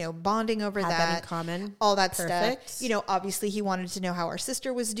were, bonding over that. In common. All that Perfect. stuff. Obviously he wanted to know how our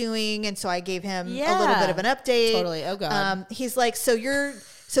sister was doing. And so I gave him a little bit of an update. Totally. Oh, God. He's like, so you're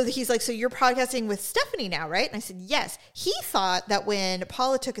podcasting with Stephanie now, right? And I said, yes. He thought that when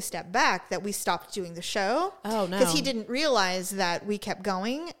Paula took a step back that we stopped doing the show. Oh, no. Because he didn't realize that we kept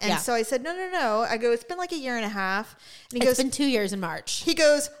going. And so I said, no. I go, it's been like a year and a half. And it's been 2 years in March. He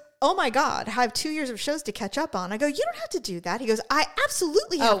goes, oh my God, I have 2 years of shows to catch up on. I go, you don't have to do that. He goes, I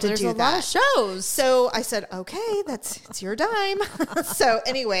absolutely have to do that. There's a lot of shows. So I said, okay, it's your dime. So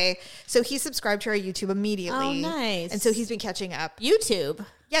anyway, he subscribed to our YouTube immediately. Oh, nice. And so he's been catching up. YouTube?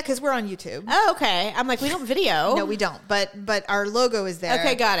 Yeah, because we're on YouTube. Oh, okay. I'm like, we don't video. No, we don't. But our logo is there.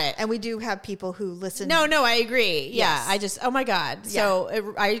 Okay, got it. And we do have people who listen. No, I agree. Yes. Yeah, I just, oh my God. Yeah. So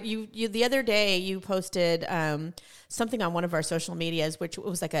you the other day you posted something on one of our social medias, which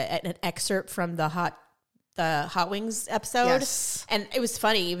was like an excerpt from the Hot Wings episode. Yes. And it was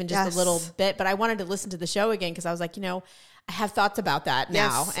funny, even just a little bit, but I wanted to listen to the show again because I was like, I have thoughts about that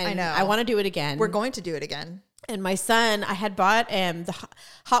now. Yes, And I know. I want to do it again. We're going to do it again. And my son, I had bought the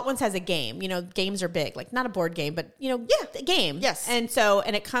Hot Ones has a game. Games are big, like not a board game, but a game. Yes. And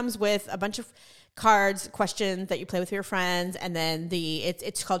it comes with a bunch of cards, questions that you play with your friends, and then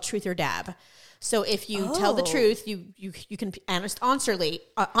it's called Truth or Dab. So if you tell the truth, you can honestly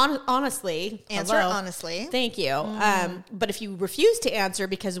Answer honestly. Thank you. But if you refuse to answer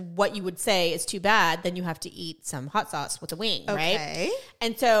because what you would say is too bad, then you have to eat some hot sauce with a wing, right?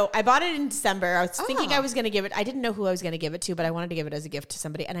 And so I bought it in December. I was thinking I was going to give it. I didn't know who I was going to give it to, but I wanted to give it as a gift to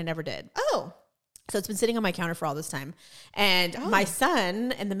somebody, and I never did. Oh. So it's been sitting on my counter for all this time. And my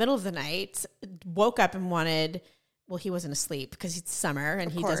son, in the middle of the night, woke up and well, he wasn't asleep because it's summer and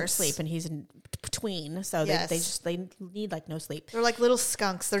he doesn't sleep and he's in between. So they need like no sleep. They're like little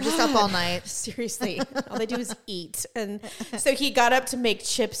skunks. They're just up all night. Seriously. All they do is eat. And so he got up to make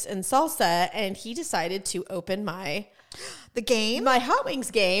chips and salsa and he decided to open my hot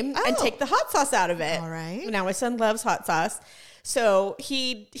wings game and take the hot sauce out of it. All right. Now my son loves hot sauce. So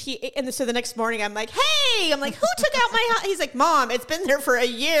so the next morning I'm like, hey, I'm like, who took out my hot? He's like, Mom, it's been there for a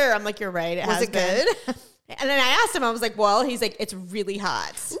year. I'm like, you're right. Was it good? And then I asked him, I was like, well, he's like, it's really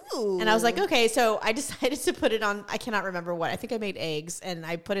hot. Ooh. And I was like, okay. So I decided to put it on, I cannot remember what. I think I made eggs and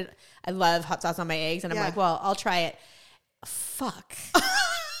I love hot sauce on my eggs. And I'm like, well, I'll try it. Fuck.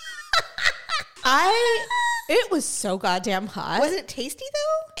 It was so goddamn hot. Was it tasty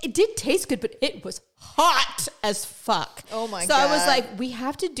though? It did taste good, but it was hot as fuck. Oh my God. So I was like, we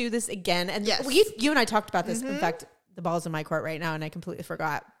have to do this again. And you and I talked about this. In fact, the ball's in my court right now and I completely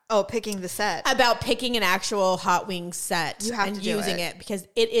forgot. Oh, picking the set. About picking an actual hot wing set and using it because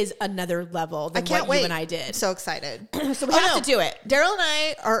it is another level than what you and I did. I'm so excited. So we have to do it. Daryl and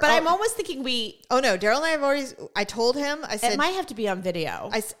I are... But I'm almost thinking Oh, no. Daryl and I have already... I told him, I said... It might have to be on video.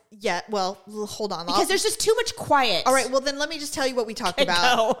 Well, hold on. Because there's just too much quiet. All right, well, then let me just tell you what we talked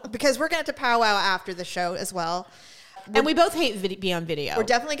about. Because we're going to have to powwow after the show as well. And we both hate be on video. We're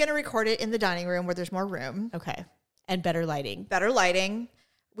definitely going to record it in the dining room where there's more room. Okay. And better lighting.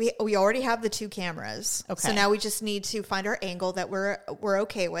 We already have the 2 cameras. Okay. So now we just need to find our angle that we're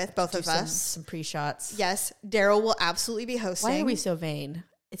okay with, both of us. Some pre-shots. Yes. Daryl will absolutely be hosting. Why are we so vain?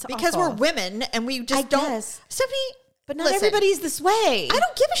 It's because we're women and we just Stephanie, but not everybody's this way. I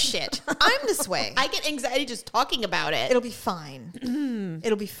don't give a shit. I'm this way. I get anxiety just talking about it. It'll be fine.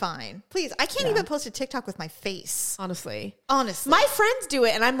 It'll be fine. Please, I can't even post a TikTok with my face. Honestly. My friends do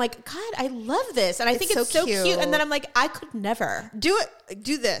it and I'm like, God, I love this. And I think it's so cute. And then I'm like, I could never. Do it.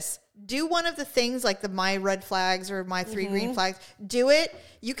 Do this. Do one of the things like the my red flags or my 3 green flags. Do it.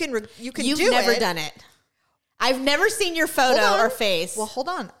 You can do it. You've never done it. I've never seen your photo or face. Well, hold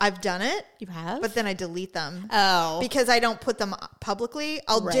on. I've done it. You have? But then I delete them. Oh. Because I don't put them publicly.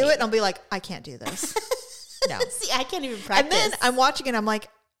 I'll do it and I'll be like, I can't do this. No. See, I can't even practice. And then I'm watching it. I'm like,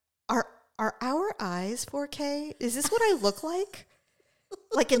 are our eyes 4K? Is this what I look like?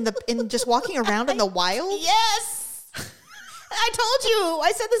 Like in just walking around in the wild? Yes. I told you.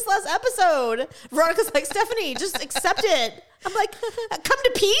 I said this last episode. Veronica's like, Stephanie, just accept it. I'm like, come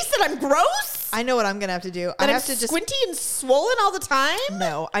to peace that I'm gross? I know what I'm going to have to do. I have to just squinty and swollen all the time?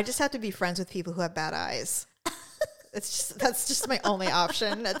 No, I just have to be friends with people who have bad eyes. That's just my only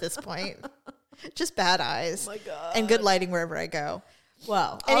option at this point. Just bad eyes. Oh my God. And good lighting wherever I go.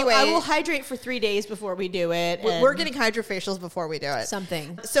 Well, anyway, I will hydrate for 3 days before we do it. We're getting hydrofacials before we do it.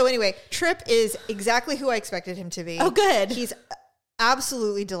 Something. So anyway, Tripp is exactly who I expected him to be. Oh, good. He's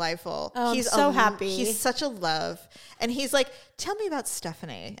absolutely delightful. Oh, he's so happy. He's such a love. And he's like, tell me about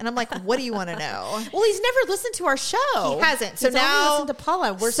Stephanie. And I'm like, what do you want to know? Well, he's never listened to our show. He hasn't. So he's now only listened to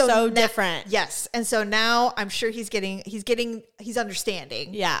Paula. We're so different. Yes. And so now I'm sure he's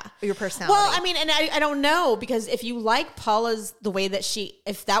understanding. Yeah. Your personality. Well, I mean, and I don't know, because if you like Paula's, the way that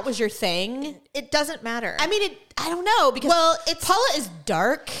if that was your thing, it doesn't matter. I mean, I don't know, because Paula is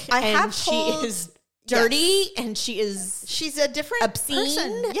dark. She is dirty, and she's a different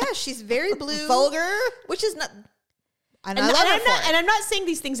person. Yeah, she's very blue, vulgar, which is not. And I'm not saying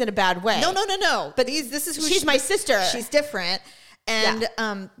these things in a bad way. No. But this is who she's my sister. She's different, and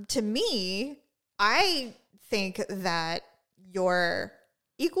to me, I think that you're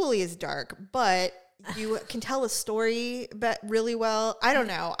equally as dark, but you can tell a story really well. I don't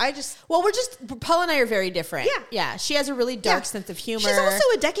know. Paula and I are very different. Yeah. She has a really dark sense of humor. She's also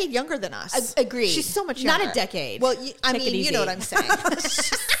a decade younger than us. Agreed. She's so much younger. Not a decade. Well, I mean, you know what I'm saying.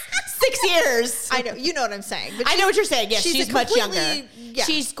 6 years. I know. You know what I'm saying. But I know what you're saying. Yes, she's much younger. Yeah.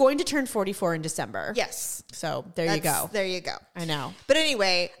 She's going to turn 44 in December. Yes. So there you go. There you go. I know. But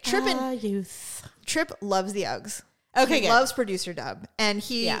anyway, Tripp loves the Uggs. Okay, he loves Producer Dub. And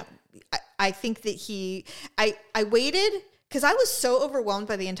I think that I waited because I was so overwhelmed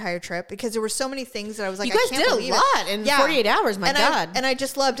by the entire trip because there were so many things that I was like, you guys did a lot in 48 hours. My God. And I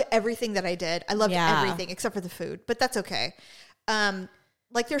just loved everything that I did. I loved everything except for the food, but that's okay.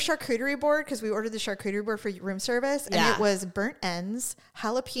 Like their charcuterie board, because we ordered the charcuterie board for room service, and it was burnt ends,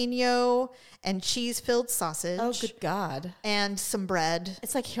 jalapeno, and cheese-filled sausage. Oh, good God. And some bread.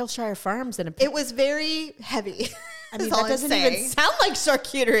 It's like Hillshire Farms. It was very heavy. I mean, that doesn't even sound like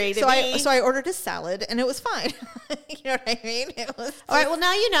charcuterie to me. So I ordered a salad, and it was fine. You know what I mean? It was all right, well,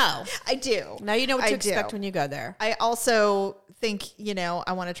 now you know. I do. Now you know what to expect when you go there. I also think,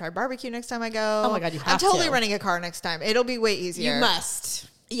 I want to try barbecue next time I go. Oh, my God, you have to. I'm totally renting a car next time. It'll be way easier. You must.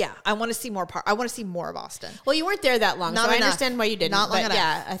 Yeah, I want to see more I want to see more of Austin. Well, you weren't there that long, Not so enough. I understand why you didn't. Not long but enough.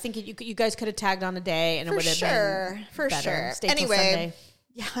 Yeah, I think you guys could have tagged on a day, and it would have been for better. sure. Stay till Anyway, Sunday.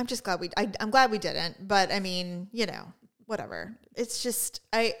 yeah, I'm just glad I'm glad we didn't. But I mean, you know, whatever. It's just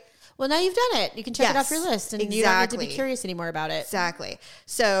Well, now you've done it. You can check it off your list, and you don't need to be curious anymore about it. Exactly.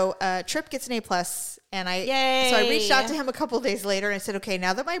 So Tripp gets an A+, and Yay. So I reached out to him a couple of days later and I said, okay,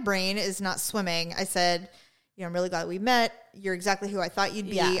 now that my brain is not swimming, I said, you know, I'm really glad we met. You're exactly who I thought you'd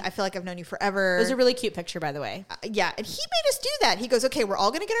be. Yeah. I feel like I've known you forever. It was a really cute picture, by the way. Yeah. And he made us do that. He goes, okay, we're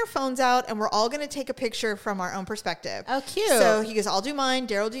all going to get our phones out and we're all going to take a picture from our own perspective. Oh, cute. So he goes, I'll do mine,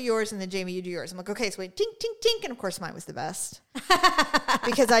 Daryl do yours, and then Jamie, you do yours. I'm like, okay, so wait, tink, tink, tink. And of course mine was the best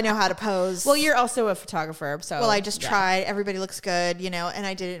because I know how to pose. Well, you're also a photographer, so. Well, I just tried. Everybody looks good, you know, and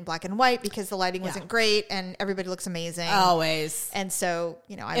I did it in black and white because the lighting wasn't great and everybody looks amazing. Always. And so,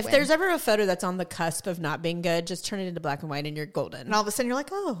 you know, if there's ever a photo that's on the cusp of not being good, just turn it into black and white and you're golden. And all of a sudden you're like,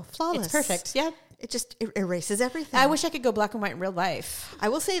 oh, flawless. It's perfect. Yeah. It erases everything. I wish I could go black and white in real life. I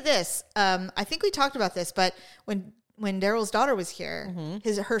will say this. I think we talked about this, but when Daryl's daughter was here,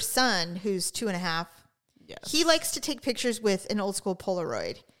 her son, who's 2.5, he likes to take pictures with an old school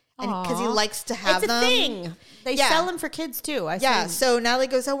Polaroid. And because he likes to have them. It's a thing. They sell them for kids too. So Natalie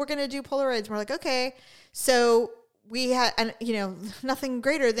goes, oh, we're going to do Polaroids. And we're like, okay. So we had, and you know, nothing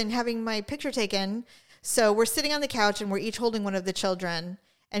greater than having my picture taken. So we're sitting on the couch and we're each holding one of the children.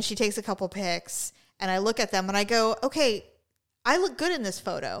 And she takes a couple pics. And I look at them and I go, okay, I look good in this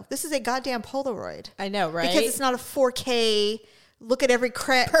photo. This is a goddamn Polaroid. I know, right? Because it's not a 4K. Look at every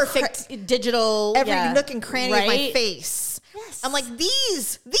perfect digital. Every nook and cranny of my face. Yes. I'm like,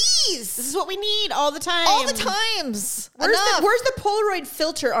 these. This is what we need all the time. All the times. Where's the Polaroid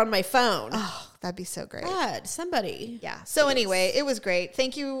filter on my phone? Oh, that'd be so great. God, somebody. Yeah. So anyway, it was great.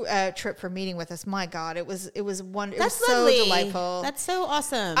 Thank you, Tripp, for meeting with us. My God, it was one. It That's was lovely. so delightful. That's so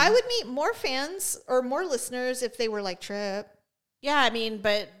awesome. I would meet more fans or more listeners if they were like Tripp. Yeah, I mean,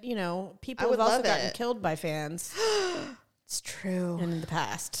 but you know, people have also gotten killed by fans. It's true. In the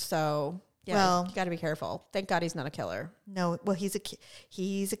past, so yeah, well, you got to be careful. Thank God he's not a killer. No, well, he's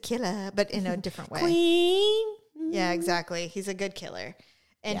a killer, but in a different way. Queen. Yeah, exactly. He's a good killer,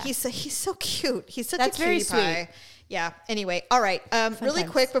 and he's so cute. He's such That's a cutie very pie. sweet. Yeah. Anyway, all right. Really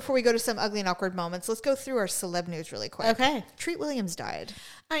times. quick before we go to some ugly and awkward moments, let's go through our celeb news really quick. Okay. Treat Williams died.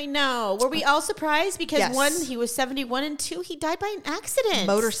 I know. Were we all surprised? Because one, he was 71, and two, he died by an accident.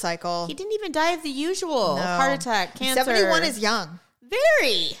 Motorcycle. He didn't even die of the usual heart attack, cancer. 71 is young.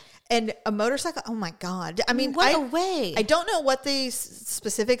 Very. And a motorcycle, oh my God. I mean, what a way. I don't know what the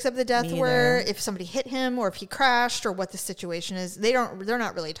specifics of the death were, if somebody hit him or if he crashed or what the situation is. They're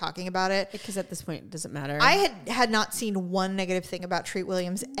not really talking about it. Because at this point, it doesn't matter. I had not seen one negative thing about Treat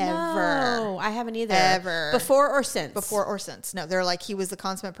Williams ever. No, I haven't either. Ever. Before or since. Before or since. No, they're like, he was the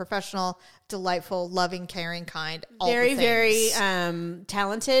consummate professional, delightful, loving, caring, kind, all very, the things. very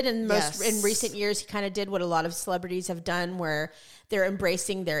talented. And in recent years, he kind of did what a lot of celebrities have done, where they're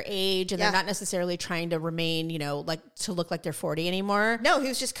embracing their age and they're not necessarily trying to remain, you know, like to look like they're 40 anymore. No, he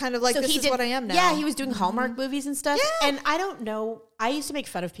was just kind of like, this is what I am now. Yeah, he was doing Hallmark movies and stuff. Yeah. And I don't know. I used to make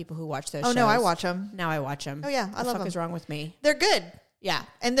fun of people who watch those shows. Oh, no, I watch them. Now I watch them. Oh, yeah, I love them. What the fuck is wrong with me? They're good. Yeah.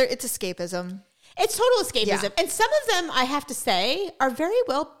 And it's escapism. It's total escapism. Yeah. And some of them, I have to say, are very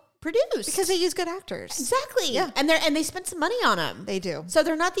well produced. Because they use good actors. Exactly. Yeah. And they spent some money on them. They do. So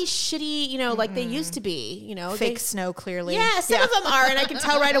they're not these shitty, you know, like they used to be, you know. Fake snow, clearly. Yeah, some of them are, and I can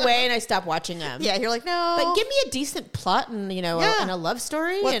tell right away, and I stop watching them. Yeah, you're like, no. But give me a decent plot and, you know, and a love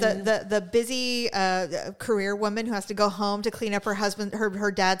story. What, and the busy career woman who has to go home to clean up her husband,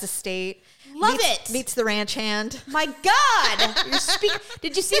 her dad's estate. Meets the ranch hand. My God.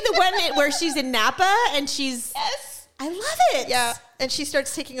 Did you see the one where she's in Napa and she's... Yes. I love it. Yeah. And she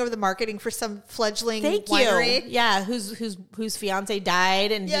starts taking over the marketing for some fledgling winery. Yeah, whose fiance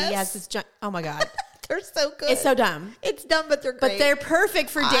died and he has this oh my God. They're so good. It's so dumb. It's dumb, but they're great. But they're perfect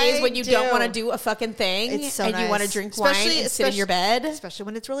for days when you don't want to do a fucking thing. It's so and nice. You want to drink wine and sit in your bed. Especially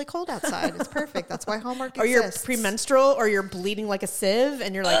when it's really cold outside. It's perfect. That's why Hallmark exists. Or you're premenstrual or you're bleeding like a sieve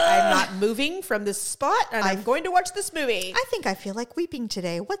and you're like, I'm not moving from this spot and I'm going to watch this movie. I think I feel like weeping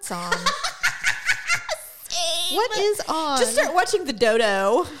today. What's on? What is on? Just start watching The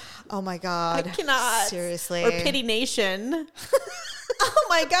Dodo. Oh my God. I cannot. Seriously. Or Pity Nation. Oh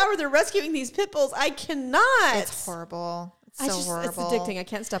my God, where they're rescuing these pit bulls. I cannot. It's horrible. horrible. It's addicting. I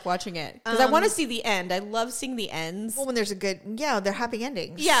can't stop watching it because I want to see the end. I love seeing the ends. Well, when there's they're happy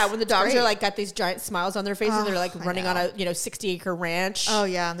endings. Yeah, when the dogs are like got these giant smiles on their faces, and they're like running on a 60-acre ranch. Oh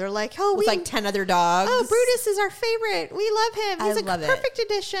yeah, and they're like, with like 10 other dogs. Oh, Brutus is our favorite. We love him. He's a perfect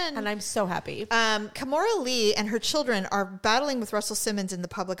addition, and I'm so happy. Kimora Lee and her children are battling with Russell Simmons in the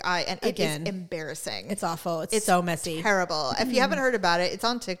public eye, and it is embarrassing. It's awful. It's so messy. Terrible. If you haven't heard about it, it's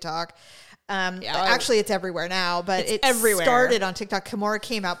on TikTok. Actually, it's everywhere now, but it started on TikTok. Kimora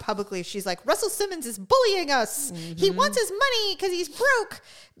came out publicly. She's like, Russell Simmons is bullying us. He wants his money because he's broke.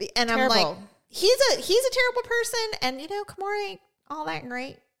 And terrible. I'm like, he's a terrible person. And, Kimora ain't all that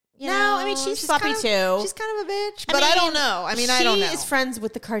great. I mean, she's sloppy too. She's kind of a bitch, but I don't know. I mean, I don't know. She is friends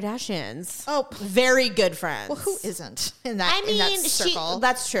with the Kardashians. Oh, very good friends. Well, who isn't in that circle?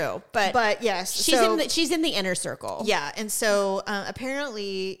 That's true. But yes, she's in the inner circle. Yeah, and so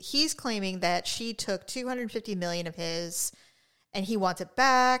apparently he's claiming that she took $250 million of his, and he wants it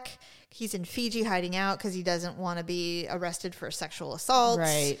back. He's in Fiji hiding out because he doesn't want to be arrested for sexual assault.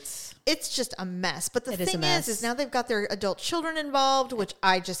 Right. It's just a mess. But the thing is now they've got their adult children involved, which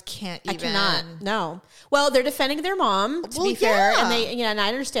I just can't even. I cannot. No. Well, they're defending their mom, to be fair. And and I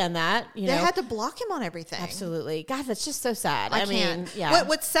understand that. They had to block him on everything. Absolutely. God, that's just so sad. I mean, yeah.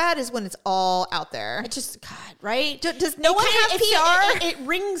 What's sad is when it's all out there. It just, God, right? Does no one have PR? It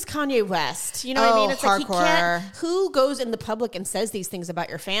rings Kanye West. You know what I mean? It's hardcore. Like he can't. Who goes in the public and says these things about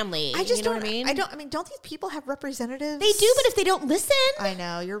your family? I just know what I mean? Don't these people have representatives? They do, but if they don't listen. I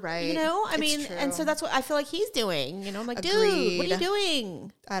know, you're right. I mean, and so that's what I feel like he's doing. I'm like, Agreed. Dude, what are you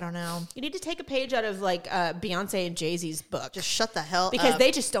doing? I don't know. You need to take a page out of like Beyonce and Jay-Z's book. Just shut the hell up. Because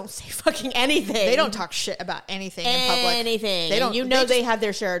they just don't say fucking anything. They don't talk shit about anything in public. Anything. They don't. They have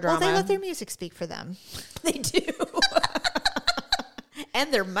their share of drama. Well, they let their music speak for them. They do.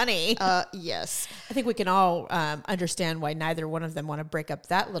 And their money. Yes. I think we can all understand why neither one of them want to break up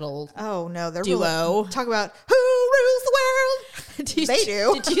that little they're duo. Talk about who rules the world. They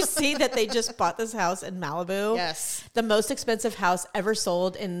do. Did you see that they just bought this house in Malibu? Yes. The most expensive house ever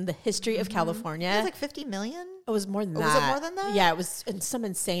sold in the history of California. It was like $50 million? It was more than that. Was it more than that? Yeah, it was some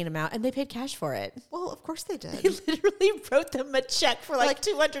insane amount. And they paid cash for it. Well, of course they did. They literally wrote them a check for like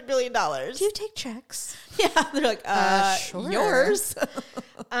 $200 million. Do you take checks? Yeah. They're like, sure. Yours.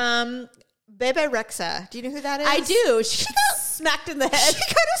 Bebe Rexha. Do you know who that is? I do. She got smacked in the head. She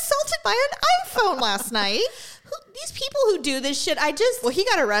got assaulted by an iPhone last night. These people who do this shit, Well, he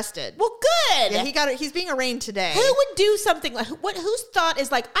got arrested. Well, good. Yeah, he's being arraigned today. Who would do something like whose thought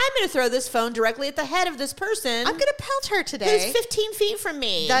is like, I'm going to throw this phone directly at the head of this person. I'm going to pelt her today. Who's 15 feet from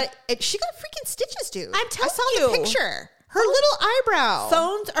me. She got freaking stitches, dude. I'm telling you. I saw the picture. Her little eyebrow.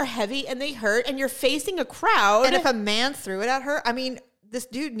 Phones are heavy and they hurt, and you're facing a crowd. And if a man threw it at her, I mean, this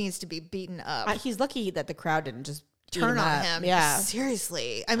dude needs to be beaten up. He's lucky that the crowd didn't just turn on him. Yeah.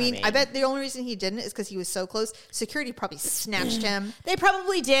 Seriously. I mean, I bet the only reason he didn't is because he was so close. Security probably snatched him. They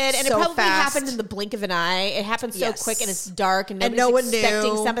probably did. And so it probably fast. happened in the blink of an eye. It happened so quick and it's dark and no one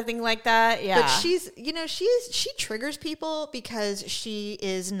expecting knew. something like that. Yeah. But she triggers people because she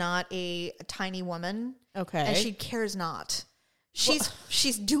is not a tiny woman. Okay. And she cares not.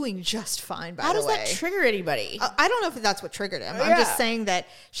 She's doing just fine, by the way. How does that trigger anybody? I don't know if that's what triggered him. I'm just saying that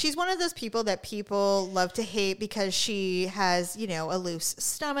she's one of those people that people love to hate because she has, a loose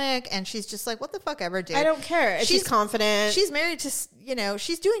stomach, and she's just like, what the fuck ever, dude. I don't care. She's confident. She's married to,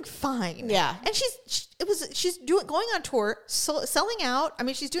 she's doing fine. Yeah. And she's going on tour, selling out. I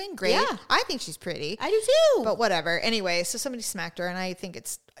mean, she's doing great. Yeah. I think she's pretty. I do too. But whatever. Anyway, so somebody smacked her, and I think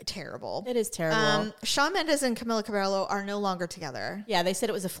it's terrible. It is terrible. Shawn Mendes and Camila Cabello are no longer together. Yeah, they said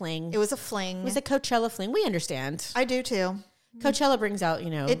it was a fling. It was a fling. It was a Coachella fling. We understand. I do too. Coachella brings out,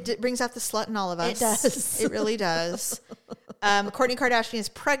 It brings out the slut in all of us. It does. It really does. Kourtney Kardashian is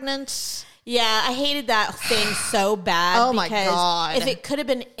pregnant. Yeah, I hated that thing so bad. Oh my God. If it could have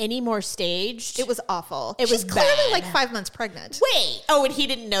been any more staged. It was awful. She's clearly like 5 months pregnant. Wait. Oh, and he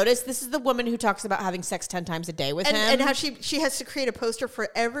didn't notice? This is the woman who talks about having sex 10 times a day with him. And how she has to create a poster for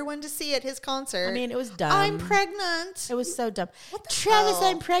everyone to see at his concert. I mean, it was dumb. I'm pregnant. It was so dumb. What the Travis, hell?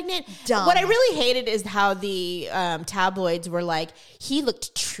 I'm pregnant. Dumb. What I really hated is how the tabloids were like, he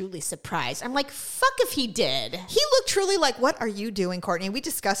looked truly surprised. I'm like, fuck if he did. He looked truly like, what are you doing, Kourtney? We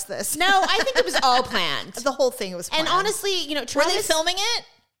discussed this. No, I think it was all planned. The whole thing was planned. And honestly, Travis... Were they filming it?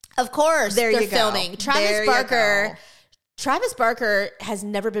 Of course. They're filming. Travis Barker has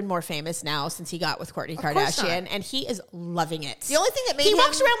never been more famous now since he got with Kourtney Kardashian, and he is loving it. The only thing that made he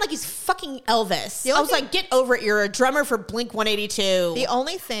walks around like he's fucking Elvis. I was like, get over it. You're a drummer for Blink-182. The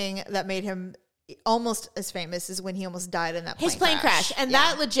only thing that made him almost as famous as when he almost died in that plane His plane crash. And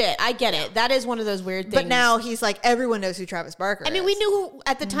that legit, I get it. That is one of those weird things. But now he's like, everyone knows who Travis Barker is. I mean, we knew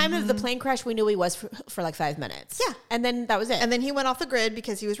at the time of the plane crash, we knew he was for like 5 minutes. Yeah. And then that was it. And then he went off the grid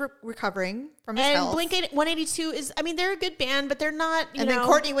because he was recovering from his health. And Blink-182 is, I mean, they're a good band, but they're not, you know. And then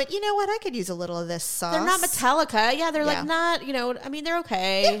Courtney went, you know what? I could use a little of this sauce. They're not Metallica. Yeah, they're like not, you know, I mean, they're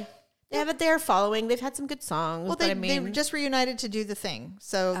okay. Yeah. They have their following. They've had some good songs. Well, they've just reunited to do the thing.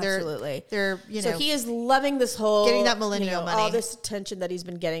 So they're you know. So he is loving this whole getting that millennial money, all this attention that he's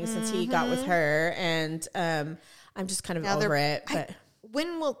been getting since he got with her, and I'm just kind of over it. But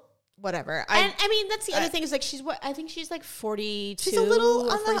when will whatever? I mean, that's the other thing is like I think she's like 42. She's a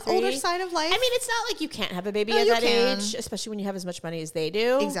little on the older side of life. I mean, it's not like you can't have a baby at that age, especially when you have as much money as they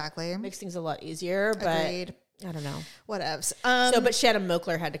do. Exactly, it makes things a lot easier. But I don't know. Whatevs. But Shannon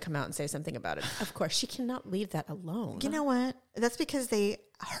Moakler had to come out and say something about it. Of course, she cannot leave that alone. You know what? That's because they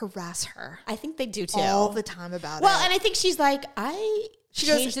harass her. I think they do too. All the time about it. Well, and I think she's like, she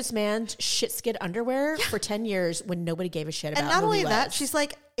changed this man's shit skid underwear for 10 years when nobody gave a shit about it. And not only that, she's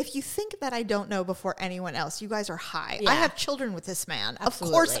like, if you think that I don't know before anyone else, you guys are high. Yeah. I have children with this man. Absolutely.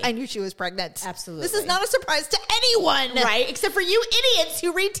 Of course I knew she was pregnant. Absolutely. This is not a surprise to anyone. Right? Except for you idiots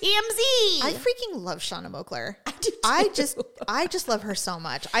who read TMZ. I freaking love Shauna Moakler. I do too. I just love her so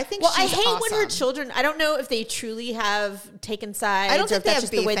much. I think I hate awesome. When her children, I don't know if they truly have taken sides. I don't think or if that's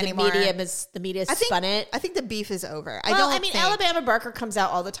just the way anymore. the media spun it. I think the beef is over. I mean, Alabama Barker comes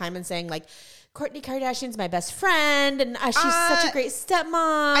out all the time and saying like, Kourtney Kardashian's my best friend, and she's such a great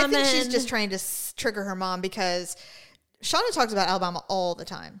stepmom. I think she's just trying to trigger her mom because Shauna talks about Alabama all the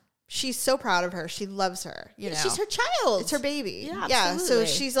time. She's so proud of her. She loves her. You know, she's her child. It's her baby. Yeah, so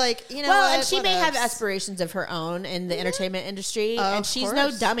she's like, you know, and she may have aspirations of her own in the entertainment industry, and she's no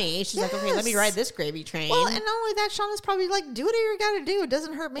dummy. She's like, okay, let me ride this gravy train. Well, and not only that, Shauna's probably like, do whatever you got to do. It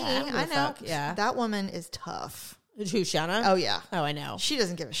doesn't hurt me. I know. Fuck. Yeah, that woman is tough. Who, Shauna? Oh, yeah. Oh, I know. She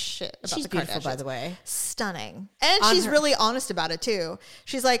doesn't give a shit about She's the beautiful, Kardashians. by the way. Stunning. And she's really honest about it, too.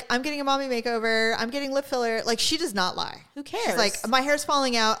 She's like, I'm getting a mommy makeover. I'm getting lip filler. Like, she does not lie. Who cares? She's like, my hair's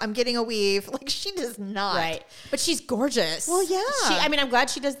falling out. I'm getting a weave. Like, she does not. Right. But she's gorgeous. Well, yeah. I'm glad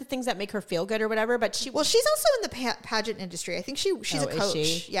she does the things that make her feel good or whatever, but she's also in the pageant industry. I think she's a coach. Is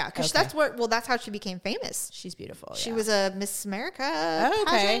she? Yeah, because that's how she became famous. She's beautiful. She was a Miss America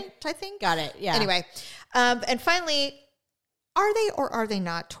pageant, I think. Got it. Yeah. Anyway, and finally, are they or are they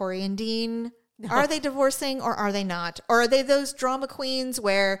not Tori and Dean? No. Are they divorcing or are they not? Or are they those drama queens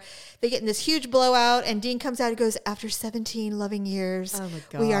where they get in this huge blowout and Dean comes out and goes, after 17 loving years,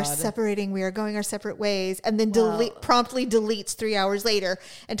 we are separating. We are going our separate ways. And then promptly deletes 3 hours later.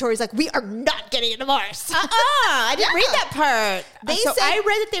 And Tori's like, we are not getting a divorce. I didn't read that part. I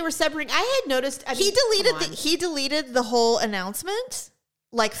read that they were separating. I had noticed. He deleted the whole announcement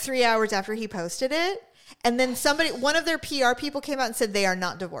like 3 hours after he posted it. And then one of their PR people came out and said they are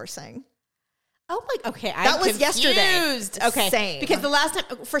not divorcing. Oh my! Okay, that was yesterday. Okay, same. Because the last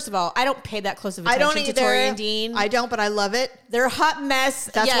time, first of all, I don't pay that close of attention to Tori and Dean. I don't, but I love it. They're a hot mess.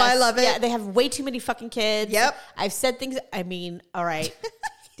 That's why I love it. Yeah, they have way too many fucking kids. Yep. I've said things. I mean, all right.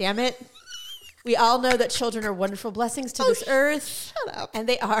 Damn it. We all know that children are wonderful blessings to this earth. Shut up. And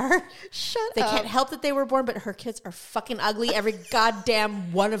they are. Shut up. They can't help that they were born, but her kids are fucking ugly. Every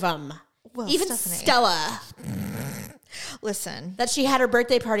goddamn one of them. Well, even Stephanie. Stella. Listen. That she had her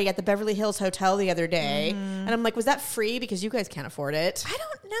birthday party at the Beverly Hills Hotel the other day. And I'm like, was that free? Because you guys can't afford it. I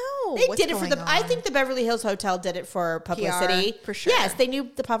don't know. They did it for I think the Beverly Hills Hotel did it for publicity. PR, for sure. Yes, they knew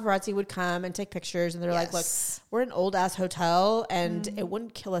the paparazzi would come and take pictures. And they're like, look, we're an old ass hotel and it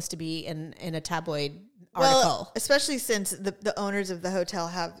wouldn't kill us to be in a tabloid article. Well, especially since the owners of the hotel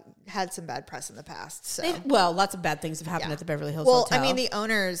have had some bad press in the past. So lots of bad things have happened at the Beverly Hills Hotel. Well, I mean, the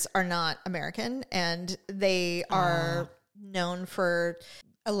owners are not American and they are known for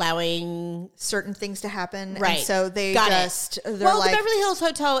allowing certain things to happen. Right. And so they're the like, Beverly Hills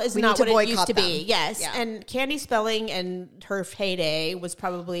Hotel is not what it used to be. Yes. Yeah. And Candy Spelling and her heyday was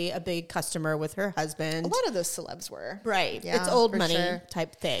probably a big customer with her husband. A lot of those celebs were. Right. Yeah, it's old money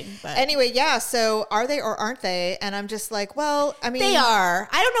type thing. But anyway, yeah. So are they or aren't they? And I'm just like, well, I mean. They are.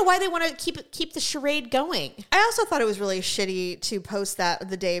 I don't know why they want to keep the charade going. I also thought it was really shitty to post that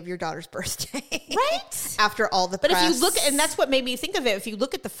the day of your daughter's birthday. Right. After all the press. But if you look, and that's what made me think of it, if you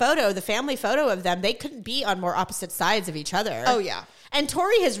look at the photo, the family photo of them, they couldn't be on more opposite sides of each other. Oh, yeah. And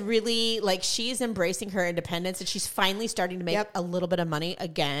Tori has really, she's embracing her independence and she's finally starting to make a little bit of money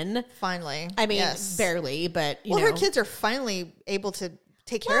again. Finally. I mean, barely, but, you know. Her kids are finally able to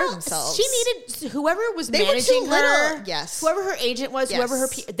take care of themselves. She needed whoever was managing her. Yes. Whoever her agent was, whoever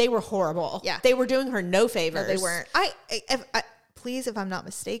they were horrible. Yeah. They were doing her no favors. No, they weren't. please, if I'm not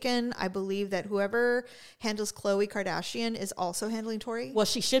mistaken, I believe that whoever handles Khloe Kardashian is also handling Tori. Well,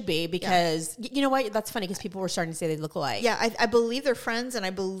 she should be because you know what? That's funny because people were starting to say they look alike. Yeah, I believe they're friends, and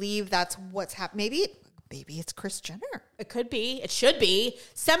I believe that's what's happening. Maybe it's Kris Jenner. It could be. It should be.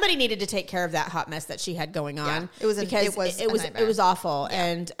 Somebody needed to take care of that hot mess that she had going on. Yeah, it was awful. Yeah.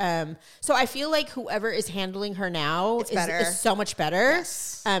 And so I feel like whoever is handling her now is so much better.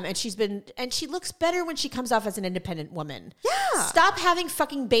 Yes. And she looks better when she comes off as an independent woman. Yeah. Stop having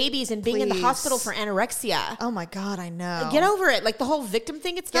fucking babies and being in the hospital for anorexia. Oh my God, I know. Get over it. Like the whole victim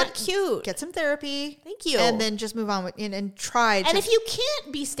thing, it's not cute. Get some therapy. Thank you. And then just move on with and try. And if you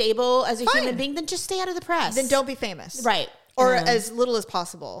can't be stable as a human being, then just stay out of the press. Then don't be famous. Right. Or as little as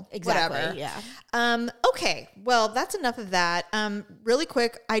possible. Exactly. Whatever. Yeah. Okay. Well, that's enough of that. Really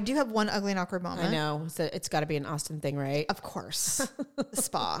quick, I do have one ugly and awkward moment. I know. So it's got to be an Austin thing, right? Of course. The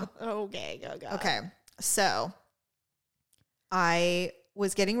spa. Okay. Go. Okay. So I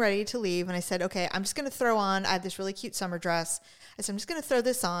was getting ready to leave and I said, okay, I'm just going to throw on, I had this really cute summer dress. I said, I'm just going to throw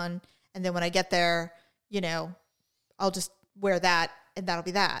this on. And then when I get there, I'll just wear that and that'll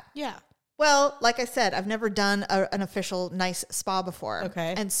be that. Yeah. Well, like I said, I've never done an official nice spa before.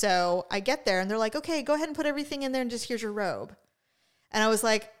 Okay. And so I get there and they're like, okay, go ahead and put everything in there and just here's your robe. And I was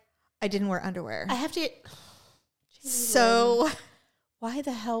like, I didn't wear underwear. I have to get... So... Why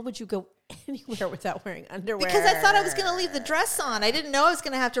the hell would you go anywhere without wearing underwear? Because I thought I was going to leave the dress on. I didn't know I was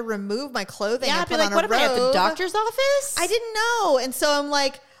going to have to remove my clothing. Yeah, and I'd be put like, on what a am I at the robe. doctor's office? I didn't know. And so I'm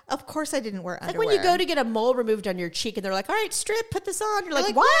like... Of course I didn't wear underwear. Like when you go to get a mole removed on your cheek and they're like, all right, strip, put this on. You're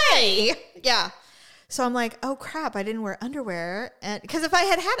like, why? Yeah. So I'm like, oh crap, I didn't wear underwear. And because if I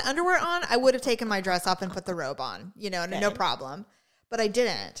had underwear on, I would have taken my dress off and put the robe on, no problem. But I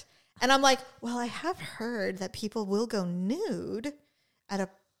didn't. And I'm like, well, I have heard that people will go nude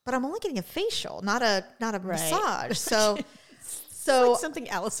but I'm only getting a facial, not a massage. So it's like something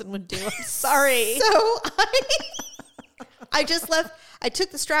Allison would do. I'm sorry. So I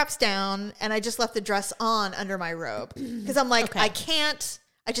took the straps down and I just left the dress on under my robe because I'm like, I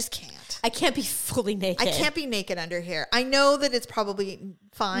just can't. I can't be fully naked. I can't be naked under here. I know that it's probably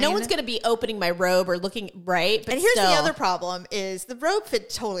fine. No one's going to be opening my robe or looking right. But and here's the other problem is the robe fit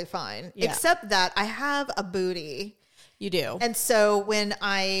totally fine, except that I have a booty. You do. And so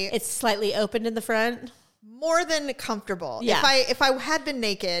it's slightly opened in the front. More than comfortable. Yeah. If I had been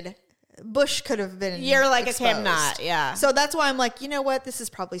naked, bush could have been You're like, exposed. okay, I'm not. Yeah. So that's why I'm like, you know what? This is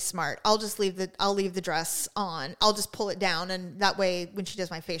probably smart. I'll leave the dress on. I'll just pull it down. And that way, when she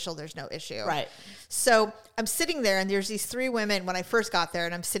does my facial, there's no issue. Right. So I'm sitting there and there's these three women when I first got there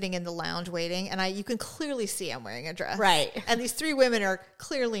and I'm sitting in the lounge waiting and you can clearly see I'm wearing a dress. Right. And these three women are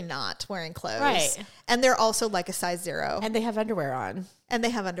clearly not wearing clothes. Right. And they're also like a size 0. And they have underwear on.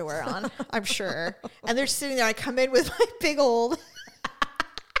 I'm sure. And they're sitting there. I come in with my big old...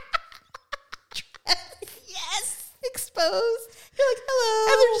 exposed. You're like, hello.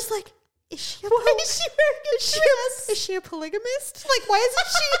 And they're just like, is she wearing a dress? Is she a polygamist? Like, why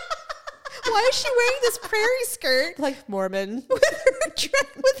is she wearing this prairie skirt? Like Mormon.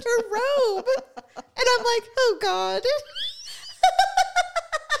 With her robe. And I'm like, oh God.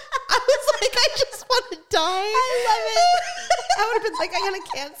 I was like, I just want to die. I love it. I would have been like, I gotta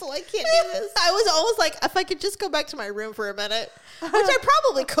cancel. I can't do this. I was almost like, if I could just go back to my room for a minute, which I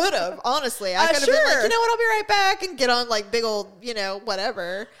probably could have, honestly. I could have been like, you know what, I'll be right back and get on like big old,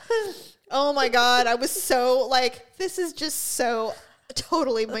 whatever. Oh my God. I was so like, this is just so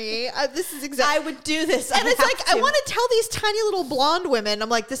totally me. This is exactly. I would do this. And it's like, I want to tell these tiny little blonde women, I'm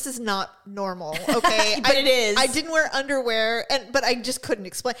like, this is not normal. Okay. But it is. I didn't wear underwear but I just couldn't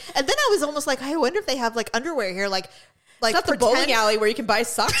explain. And then I was almost like, I wonder if they have like underwear here. Like it's not the bowling alley where you can buy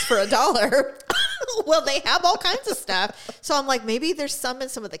socks for $1. Well, they have all kinds of stuff. So I'm like, maybe there's some in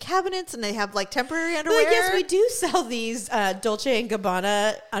some of the cabinets and they have like temporary underwear. Like, yes, we do sell these Dolce &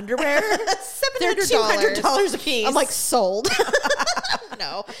 Gabbana underwear. They're $700. $200 a piece. I'm like, sold.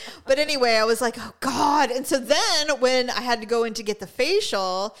 No. But anyway, I was like, oh God. And so then when I had to go in to get the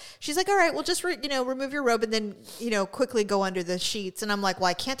facial, she's like, all right, well, just, remove your robe and then, quickly go under the sheets. And I'm like, well,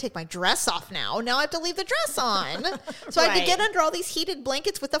 I can't take my dress off now. Now I have to leave the dress on. So I had to get under all these heated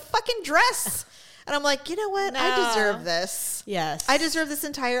blankets with a fucking dress. And I'm like, you know what? I deserve this. Yes. I deserve this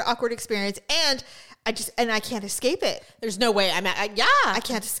entire awkward experience. And I can't escape it. There's no way. I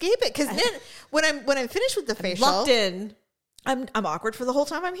can't escape it. Because then when I'm finished with the facial, locked in. I'm awkward for the whole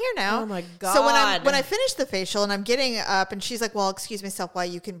time I'm here now. Oh my God. So when I finish the facial and I'm getting up and she's like, well, excuse me, while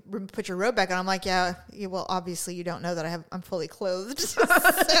you can put your robe back on. I'm like, yeah, well, obviously you don't know that I'm fully clothed. So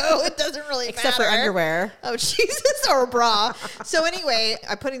it doesn't really Except matter. for underwear. Oh, Jesus, or a bra. So anyway,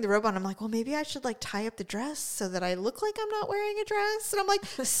 I'm putting the robe on. I'm like, well, maybe I should like tie up the dress so that I look like I'm not wearing a dress. And I'm like,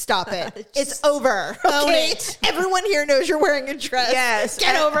 stop it. It's over. Okay? Everyone here knows you're wearing a dress. Yes.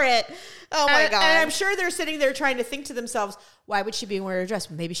 Get over it. Oh my God. And I'm sure they're sitting there trying to think to themselves, why would she be wearing a dress?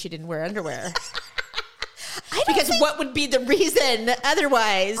 Maybe she didn't wear underwear. Because what would be the reason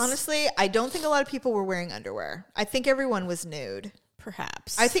otherwise? Honestly, I don't think a lot of people were wearing underwear. I think everyone was nude.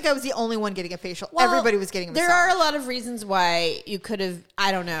 Perhaps. I think I was the only one getting a facial. Well, everybody was getting a massage. There are a lot of reasons why you could have,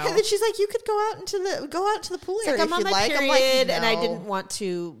 I don't know. And then she's like, you could go out into the pool area like, if you'd like. Period, I'm like, no. And I didn't want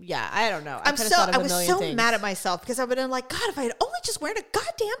to, I don't know. I was so mad at myself because I would have been like, God, if I had only just wearing a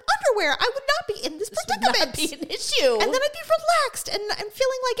goddamn underwear, I would not be in this predicament. Would not be an issue. And then I'd be relaxed and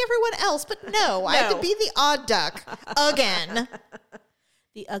feeling like everyone else. But no, I had to be the odd duck again.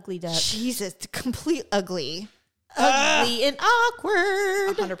 The ugly duck. Jesus, complete ugly. Ugly and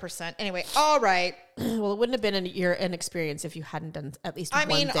awkward. 100%. Anyway, all right. Well, it wouldn't have been an experience if you hadn't done at least one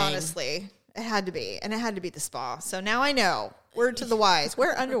thing. Honestly, it had to be. And it had to be the spa. So now I know. Word to the wise.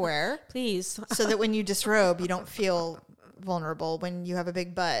 Wear underwear. Please. So that when you disrobe, you don't feel vulnerable when you have a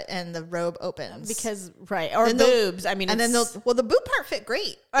big butt and the robe opens. Because, right. Or boobs. I mean, and then the boob part fit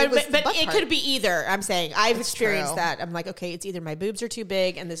great. But it could be either. I'm saying I've experienced that. I'm like, okay, it's either my boobs are too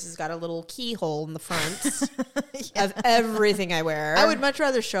big and this has got a little keyhole in the front of everything I wear. I would much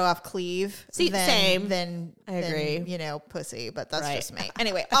rather show off cleave than I agree. pussy, but that's just me.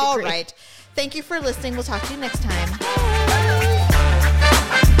 Anyway, all right. Thank you for listening. We'll talk to you next time.